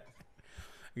season.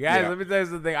 Guys, let me tell you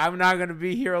something. I'm not going to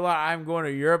be here a lot. I'm going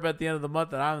to Europe at the end of the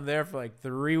month, and I'm there for like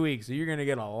 3 weeks. So you're going to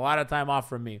get a lot of time off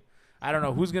from me. I don't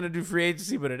know who's going to do free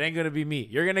agency, but it ain't going to be me.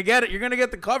 You're going to get it. You're going to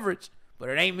get the coverage, but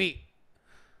it ain't me.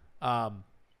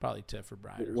 Probably Tiff or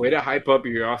Brian. Way to hype up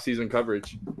your off-season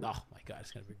coverage. Oh, my God.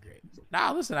 It's going to be great.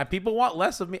 Now, listen, people want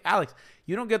less of me. Alex,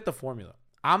 you don't get the formula.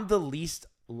 I'm the least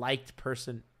liked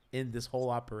person in this whole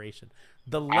operation.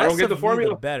 The less I don't get of the formula.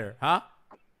 me, the better. Huh?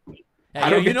 I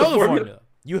don't get the formula.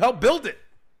 You helped build it.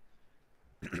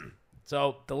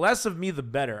 So the less of me, the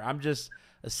better. I'm just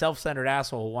a self-centered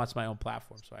asshole who wants my own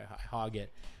platform, so I hog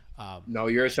it. No,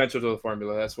 you're essential to the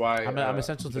formula. That's why I'm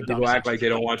essential to people act like they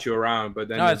don't want you around, but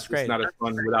then it's not as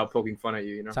fun without poking fun at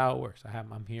you. That's how it works.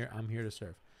 I'm here to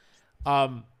serve.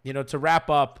 To wrap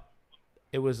up,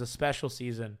 it was a special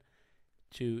season.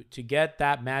 To get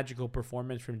that magical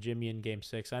performance from Jimmy in Game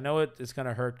 6. I know it's going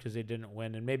to hurt because they didn't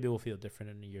win, and maybe we'll feel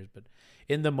different in the years. But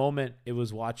in the moment, it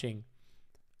was watching,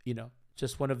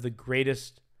 just one of the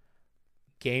greatest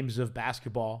games of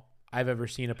basketball I've ever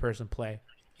seen a person play.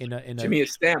 Jimmy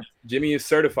is stamped. Jimmy is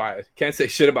certified. Can't say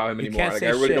shit about him anymore. I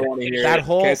really don't want to hear that it.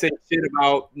 Can't say shit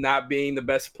about not being the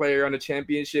best player on the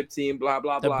championship team, blah,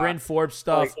 blah, blah. The Bryn Forbes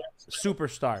stuff,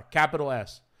 superstar, capital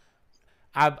S.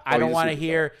 I don't want to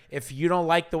hear if you don't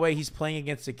like the way he's playing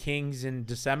against the Kings in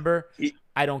December.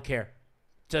 I don't care.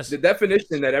 the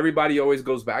definition that everybody always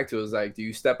goes back to is like, do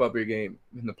you step up your game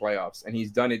in the playoffs? And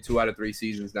he's done it 2 out of 3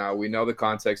 seasons now. We know the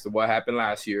context of what happened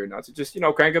last year, not to just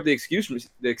crank up the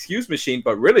excuse machine,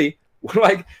 but really,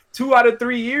 like 2 out of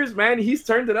 3 years, man, he's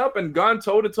turned it up and gone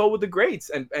toe to toe with the greats,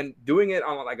 and doing it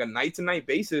on like a night to night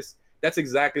basis. That's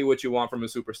exactly what you want from a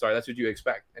superstar. That's what you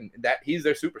expect, and that he's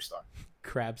their superstar.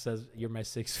 Crab says you're my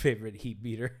 6th favorite heat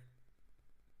beater.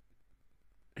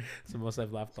 It's the most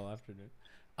I've laughed all afternoon.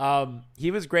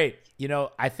 He was great.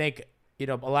 I think,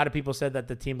 a lot of people said that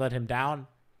the team let him down.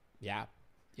 Yeah.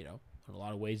 In a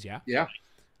lot of ways. Yeah. Yeah.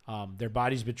 Their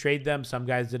bodies betrayed them. Some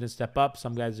guys didn't step up.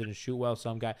 Some guys didn't shoot well.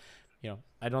 Some guy,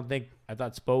 I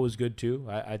thought Spo was good too.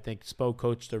 I think Spo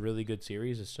coached a really good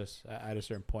series. It's just at a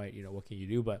certain point, what can you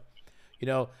do? But,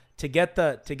 to get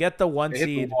the 1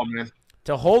 seed,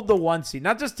 to hold the 1 seed,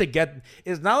 not just to get,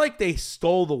 it's not like they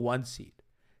stole the 1 seed.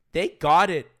 They got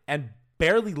it and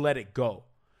barely let it go.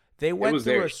 They went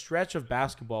through a stretch of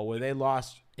basketball where they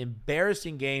lost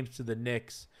embarrassing games to the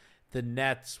Knicks, the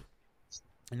Nets,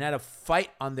 and had a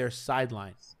fight on their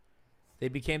sidelines. They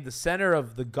became the center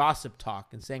of the gossip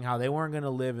talk and saying how they weren't going to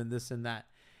live and this and that.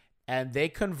 And they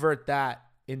convert that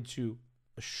into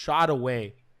a shot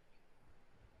away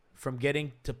from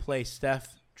getting to play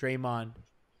Steph, Draymond,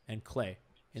 and Clay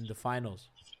in the finals.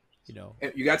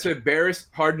 You got to embarrass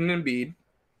Harden and Embiid.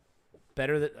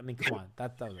 Better than, come on.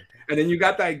 That was okay. And then you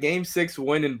got that Game 6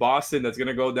 win in Boston that's going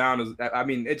to go down.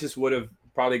 It just would have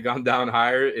probably gone down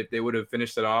higher if they would have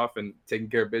finished it off and taken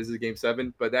care of business Game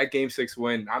 7. But that Game 6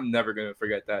 win, I'm never going to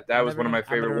forget that. That was one of my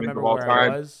favorite wins of all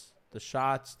time. The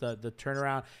shots, the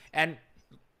turnaround. And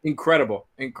incredible.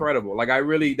 Like, I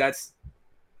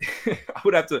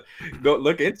would have to go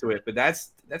look into it. But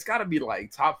that's got to be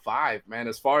like top 5, man,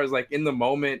 as far as like in the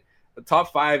moment. The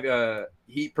top 5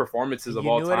 Heat performances of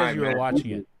all time. You knew as you were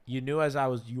watching it. You knew as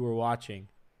you were watching.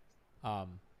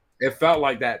 It felt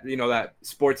like that, that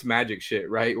sports magic shit,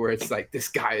 right? Where it's like this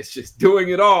guy is just doing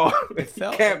it all. He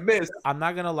can't miss. I'm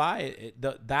not gonna lie.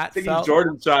 That felt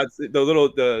Jordan shots,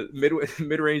 the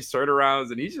mid-range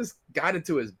turnarounds, and he just got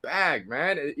into his bag,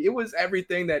 man. It was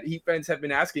everything that Heat fans have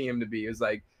been asking him to be. It was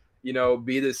like,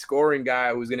 be the scoring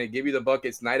guy who's gonna give you the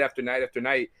buckets night after night after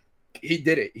night. He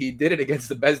did it. He did it against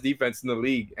the best defense in the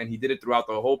league, and he did it throughout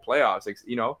the whole playoffs,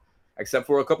 except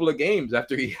for a couple of games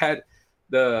after he had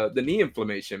the knee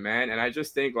inflammation, man. And I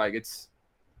just think, like,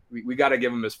 we got to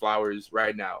give him his flowers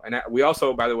right now. And we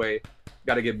also, by the way,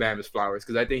 got to give Bam his flowers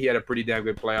because I think he had a pretty damn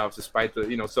good playoffs despite the,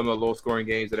 some of the low-scoring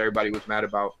games that everybody was mad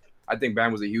about. I think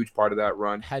Bam was a huge part of that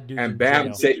run. And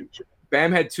Bam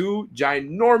had 2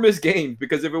 ginormous games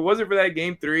because if it wasn't for that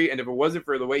Game 3 and if it wasn't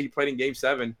for the way he played in Game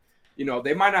 7,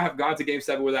 they might not have gone to Game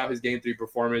 7 without his Game 3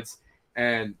 performance.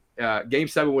 And Game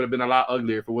 7 would have been a lot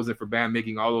uglier if it wasn't for Bam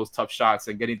making all those tough shots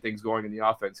and getting things going in the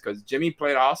offense. Because Jimmy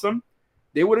played awesome.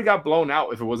 They would have got blown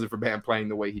out if it wasn't for Bam playing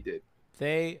the way he did.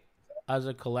 They, as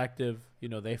a collective,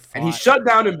 they fought. And he shut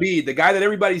down Embiid, the guy that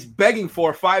everybody's begging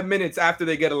for 5 minutes after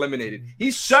they get eliminated.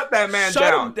 He shut that man down.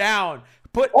 Shut him down.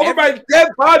 Over my dead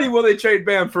body will they trade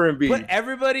Bam for Embiid. Put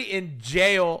everybody in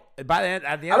jail. By the end,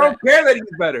 at the end, I don't care that he's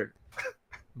better.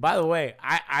 By the way,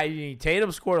 Tatum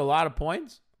scored a lot of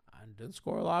points. I didn't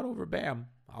score a lot over Bam.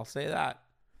 I'll say that.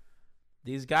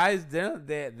 These guys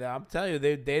didn't. I'm telling you,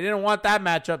 they didn't want that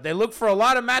matchup. They looked for a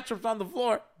lot of matchups on the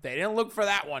floor. They didn't look for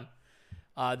that one.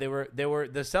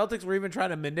 The Celtics were even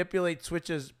trying to manipulate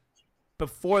switches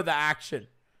before the action,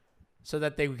 so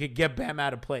that they could get Bam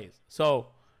out of plays. So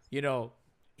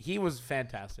he was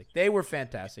fantastic. They were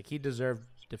fantastic. He deserved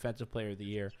Defensive Player of the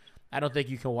Year. I don't think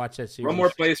you can watch that series. One more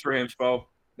plays for him, Spo.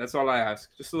 That's all I ask.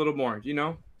 Just a little more,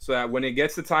 so that when it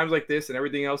gets to times like this and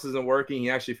everything else isn't working,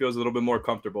 he actually feels a little bit more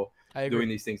comfortable doing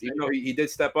these things. Even though he did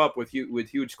step up with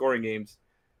huge scoring games,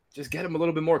 just get him a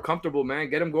little bit more comfortable, man.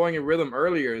 Get him going in rhythm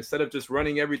earlier instead of just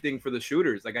running everything for the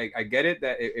shooters. Like, I get it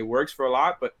that it works for a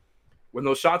lot, but when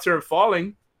those shots are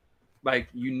falling, like,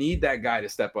 you need that guy to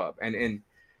step up. And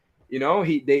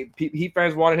Heat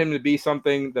fans wanted him to be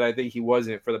something that I think he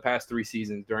wasn't for the past 3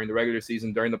 seasons, during the regular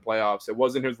season, during the playoffs. It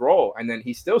wasn't his role. And then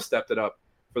he still stepped it up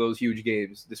for those huge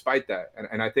games despite that.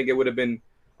 And I think it would have been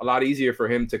a lot easier for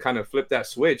him to kind of flip that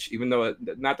switch, even though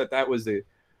that was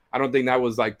I don't think that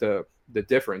was like the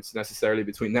difference necessarily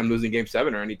between them losing Game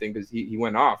 7 or anything, because he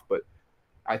went off. But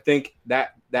I think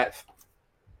that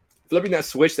flipping that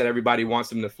switch that everybody wants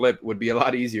him to flip would be a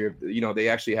lot easier if, they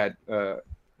actually had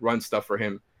run stuff for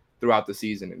him throughout the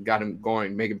season and got him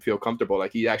going, make him feel comfortable.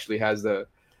 Like he actually has the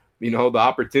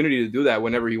opportunity to do that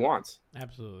whenever he wants.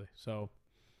 Absolutely. So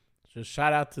just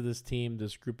shout out to this team,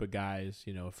 this group of guys,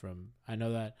 I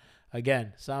know that,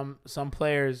 again, some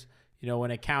players,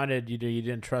 when it counted, you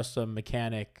didn't trust them.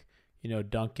 Mechanic,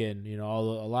 Duncan, a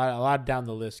lot down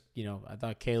the list. I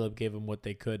thought Caleb gave him what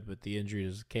they could, but the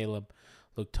injuries, Caleb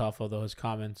looked tough. Although his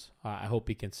comments, I hope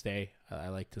he can stay. I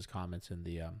liked his comments in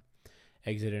the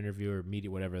exit interview or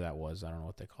media, whatever that was. I don't know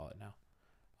what they call it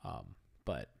now.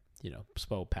 But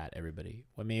Spo, Pat, everybody.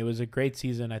 I mean, it was a great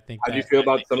season. I think. How do you feel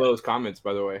about some of those comments,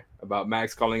 by the way, about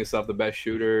Max calling himself the best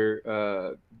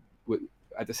shooter?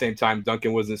 At the same time,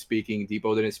 Duncan wasn't speaking.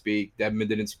 Depot didn't speak. Devin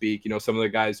didn't speak. Some of the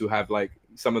guys who have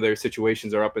some of their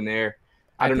situations are up in there.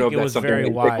 I don't know if that's something very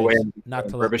wise away not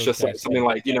to let it's just something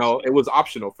like it was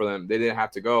optional for them. They didn't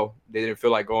have to go. They didn't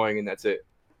feel like going, and that's it.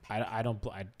 I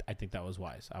think that was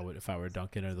wise. I would, if I were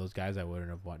Duncan or those guys, I wouldn't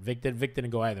have won. Vic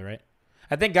didn't go either, right?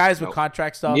 I think guys with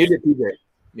contract stuff. Near to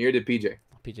PJ.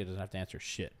 PJ doesn't have to answer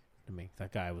shit. I mean,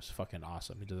 that guy was fucking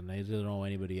awesome. He doesn't owe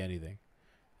anybody anything.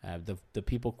 The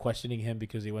people questioning him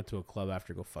because he went to a club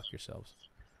after, go fuck yourselves.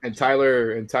 And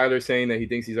Tyler saying that he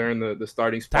thinks he's earned the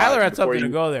starting spot. Tyler had something to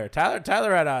go there. Tyler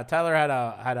had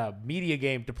a media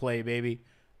game to play, baby.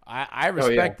 I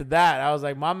respected that. I was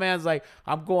like, my man's like,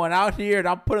 I'm going out here and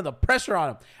I'm putting the pressure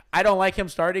on him. I don't like him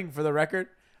starting, for the record.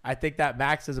 I think that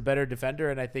Max is a better defender,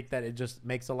 and I think that it just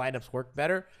makes the lineups work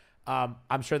better.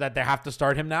 I'm sure that they have to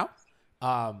start him now.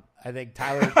 I think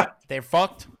Tyler, they're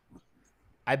fucked.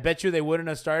 I bet you they wouldn't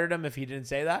have started him if he didn't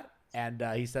say that. And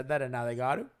he said that, and now they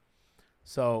got him.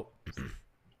 So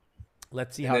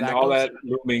let's see how that goes. And all that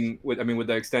looming with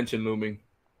the extension looming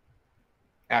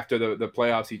after the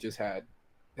playoffs he just had.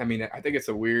 I mean, I think it's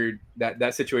a weird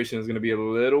that situation is going to be a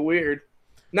little weird.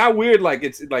 Not weird like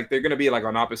it's like they're going to be like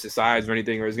on opposite sides or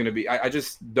anything, or it's going to be. I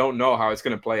just don't know how it's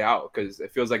going to play out because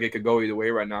it feels like it could go either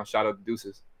way right now. Shout out to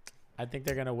Deuces. I think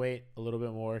they're going to wait a little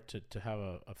bit more to have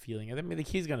a feeling. I mean,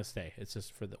 he's going to stay. It's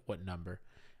just for what number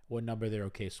they're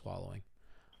okay swallowing.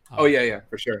 Yeah,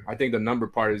 for sure. I think the number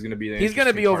part is going to be he's going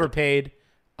to be overpaid.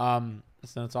 So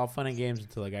it's all fun and games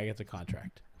until the guy gets a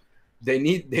contract. They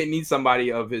need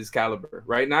somebody of his caliber,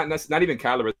 right? Not even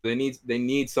caliber. They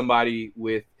need somebody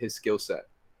with his skill set,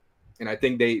 and I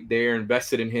think they're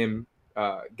invested in him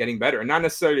getting better, and not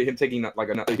necessarily him taking like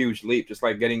a huge leap, just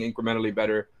like getting incrementally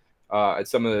better at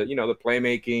some of the the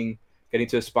playmaking, getting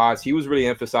to the spots. He was really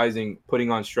emphasizing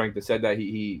putting on strength. And said that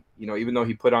he even though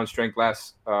he put on strength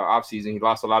last offseason, he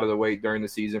lost a lot of the weight during the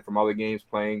season from all the games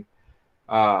playing,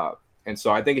 and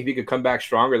so I think if he could come back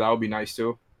stronger, that would be nice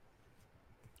too.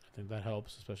 I think that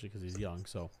helps, especially because he's young.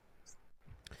 So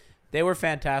they were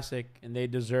fantastic, and they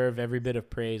deserve every bit of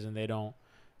praise. And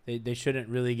they shouldn't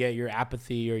really get your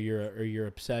apathy or your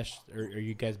obsession or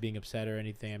you guys being upset or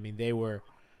anything. I mean, they were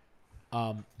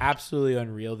absolutely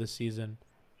unreal this season.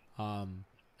 And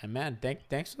man,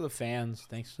 thanks to the fans,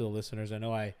 thanks to the listeners. I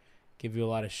know I give you a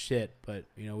lot of shit, but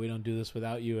we don't do this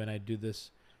without you, and I do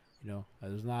this.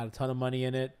 There's not a ton of money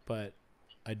in it, but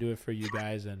I do it for you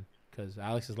guys, and because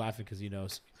Alex is laughing because he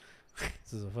knows.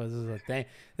 This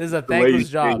is a thankless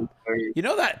job. You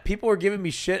know that people were giving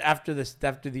me shit after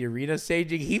the arena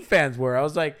staging. Heat fans were. I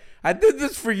was like, I did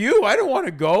this for you. I don't want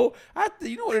to go.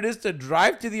 You know what it is to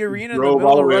drive to the arena in the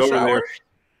middle of rush hour?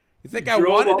 You think I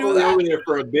want to do that? Over there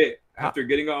for a bit after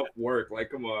getting off work. Like,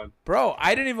 come on, bro.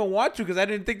 I didn't even want to because I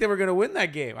didn't think they were going to win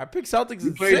that game. I picked Celtics.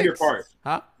 You played your part,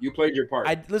 huh? You played your part.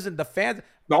 Listen. The fans.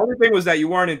 The only thing was that you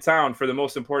weren't in town for the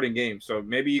most important game, so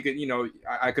maybe you could,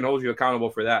 I can hold you accountable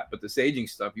for that. But the staging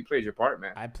stuff, you played your part,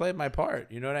 man. I played my part.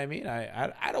 You know what I mean?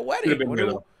 I had a wedding. Should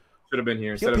have been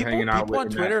here instead of hanging out with. People on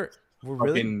Twitter were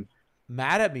really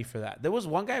mad at me for that. There was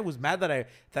one guy who was mad that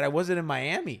I wasn't in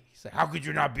Miami. He's like, "How could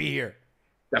you not be here?"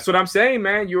 That's what I'm saying,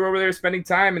 man. You were over there spending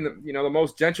time in the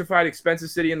most gentrified, expensive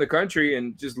city in the country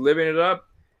and just living it up.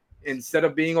 Instead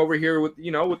of being over here with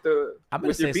your people. I'm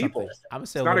gonna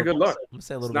say it's not a good look. I'm gonna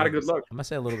say a little. It's not a good look. I'm gonna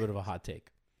say a little bit of a hot take.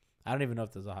 I don't even know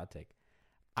if there's a hot take.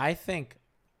 I think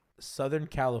Southern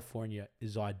California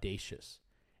is audacious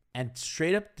and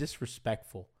straight up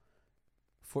disrespectful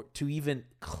to even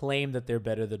claim that they're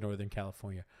better than Northern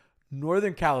California.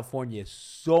 Northern California is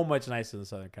so much nicer than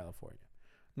Southern California.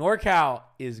 NorCal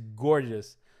is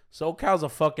gorgeous. SoCal's a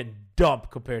fucking dump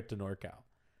compared to NorCal.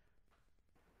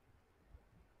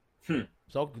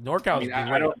 So NorCal is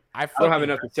I don't have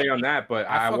enough to say on that, but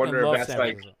I wonder if that's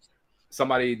like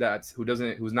somebody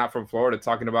who's not from Florida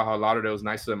talking about how Lauderdale is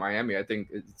nicer than Miami. I think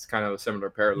it's kind of a similar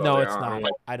parallel. No, it's not.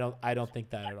 I don't think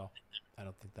that at all.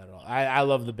 I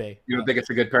love the Bay. You don't think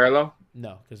it's a good parallel?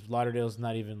 No, because Lauderdale's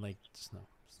not even it's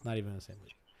not even the same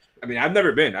league. I mean, I've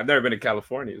never been to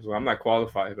California, so I'm not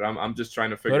qualified, but I'm just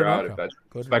trying to figure out if that's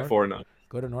respectful or not.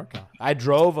 Go to NorCal. I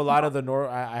drove a lot of the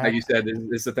like you said,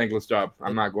 it's a thankless job.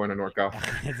 I'm not going to NorCal.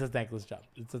 It's a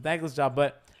thankless job.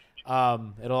 But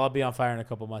It'll all be on fire in a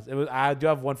couple months. I do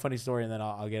have one funny story, and then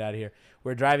I'll get out of here.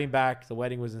 We're driving back. The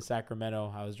wedding was in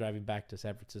Sacramento. I was driving back to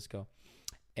San Francisco,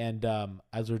 and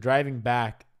as we're driving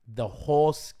back, the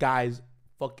whole sky's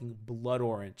fucking blood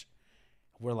orange.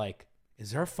 We're like,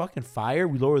 "Is there a fucking fire?"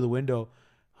 We lower the window.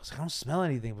 I was like, "I don't smell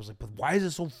anything." I was like, "But why is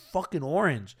it so fucking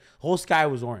orange?" The whole sky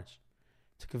was orange.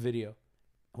 Took a video.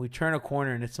 We turn a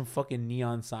corner, and it's some fucking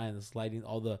neon sign that's lighting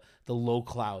all the low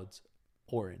clouds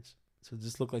orange. So it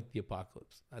just looked like the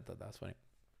apocalypse. I thought that was funny.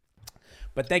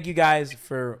 But thank you guys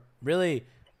for really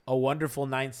a wonderful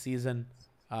 9th season.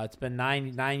 It's been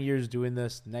nine years doing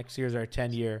this. Next year's our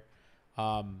 10 year.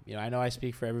 I know I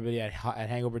speak for everybody at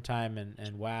Hangover Time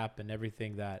and WAP and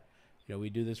everything that, we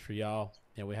do this for y'all.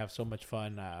 We have so much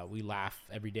fun. We laugh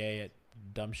every day at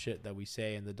dumb shit that we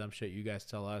say and the dumb shit you guys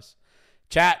tell us.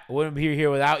 Chat, I wouldn't be here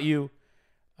without you.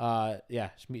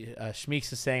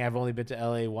 Schmeeks is saying I've only been to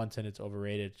LA once and it's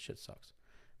overrated. Shit sucks.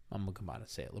 I'm gonna come out and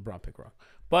say it. LeBron pick wrong.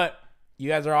 But you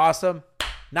guys are awesome.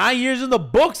 9 years in the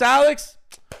books, Alex.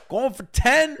 Going for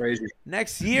 10 Crazy.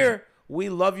 Next year. We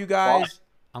love you guys.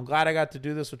 I'm glad I got to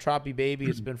do this with Troppy Baby.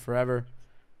 It's been forever.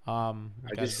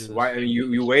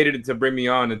 You waited to bring me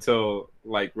on until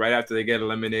like right after they get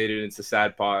eliminated. It's a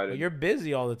sad pod. Well, you're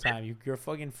busy all the time. You're a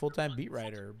fucking full-time beat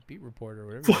writer, beat reporter,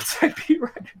 whatever. Full-time beat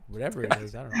writer. Whatever it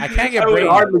is, I don't know. I can't get I would Brady.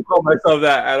 hardly call myself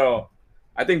that at all.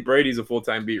 I think Brady's a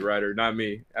full-time beat writer, not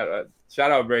me.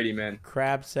 Shout out Brady, man.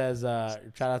 Crab says,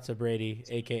 shout out to Brady,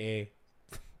 aka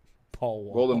Paul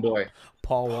Wall. Golden boy.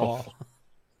 Paul Wall.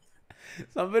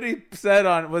 Somebody said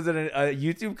was it a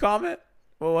YouTube comment?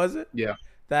 What was it? Yeah.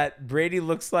 That Brady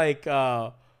looks like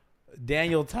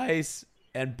Daniel Tice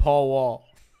and Paul Wall.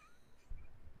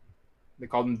 They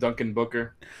called him Duncan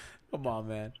Booker. Come on,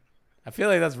 man. I feel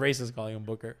like that's racist calling him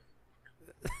Booker.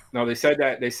 No, they said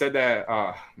that.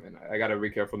 Man, I gotta be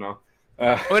careful now.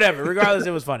 Whatever. Regardless,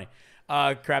 it was funny.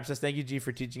 Crab says, "Thank you, G,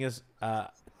 for teaching us."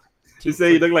 Just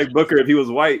say he looked like Booker if he was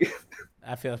white.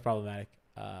 I feel that's problematic.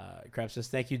 Crab says,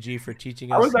 "Thank you, G, for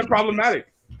teaching us." How is that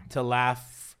problematic? To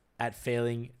laugh at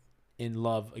failing in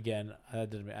love again.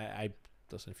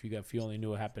 Listen. If you only knew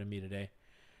what happened to me today.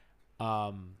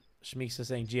 Shmeeks is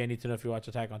saying, "G, I need to know if you watch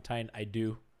Attack on Titan." I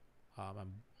do.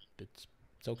 It's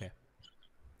okay.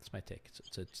 That's my take.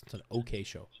 It's an okay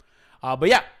show. But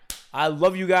yeah, I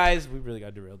love you guys. We really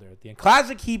got derailed there at the end.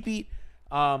 Classic Heat Beat.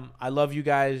 I love you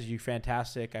guys. You're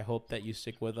fantastic. I hope that you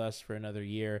stick with us for another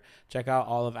year. Check out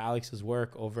all of Alex's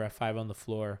work over at 5 on the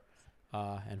Floor.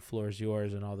 And Floor's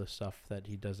Yours and all the stuff that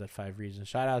he does at 5 Reasons.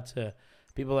 Shout out to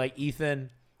people like Ethan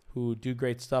who do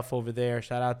great stuff over there.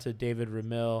 Shout out to David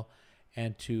Ramil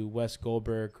and to Wes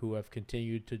Goldberg who have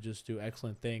continued to just do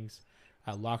excellent things.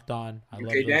 Locked On. I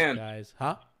love those guys.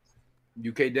 Huh?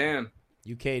 UK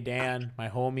Dan, my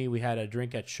homie. We had a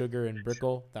drink at Sugar and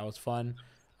Brickle. That was fun.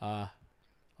 A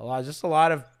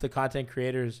lot of the content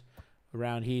creators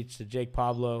around Heat. To Jake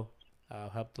Pablo,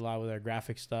 helped a lot with our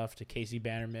graphic stuff. To Casey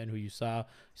Bannerman, who you saw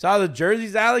the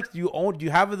jerseys. Alex, do you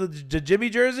have the Jimmy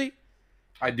jersey?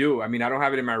 I do. I mean, I don't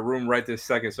have it in my room right this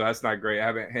second, so that's not great. I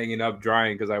have it hanging up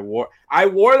drying because I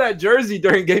wore that jersey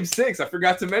during Game 6. I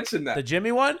forgot to mention that. The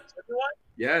Jimmy one?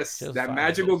 Yes, that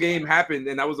magical game happened,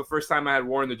 and that was the first time I had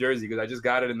worn the jersey because I just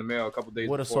got it in the mail a couple days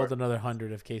before. Would have sold another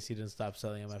 100 if Casey didn't stop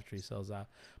selling them after he sells out.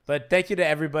 But thank you to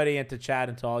everybody and to Chad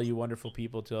and to all you wonderful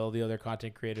people, to all the other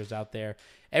content creators out there.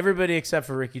 Everybody except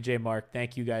for Ricky J. Mark.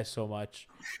 Thank you guys so much,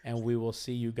 and we will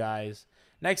see you guys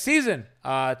next season.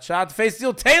 Shout out to Face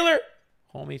Steel Taylor.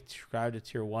 Homie, subscribe to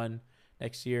Tier 1.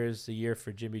 Next year is the year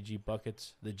for Jimmy G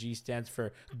Buckets. The G stands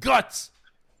for guts.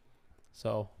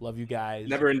 So, love you guys.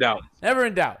 Never in doubt. Never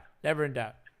in doubt. Never in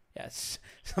doubt. Yes.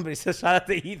 Somebody says, shout out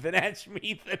to Ethan and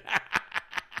Schmeethan.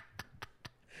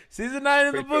 Season 9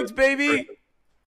 in the books, baby.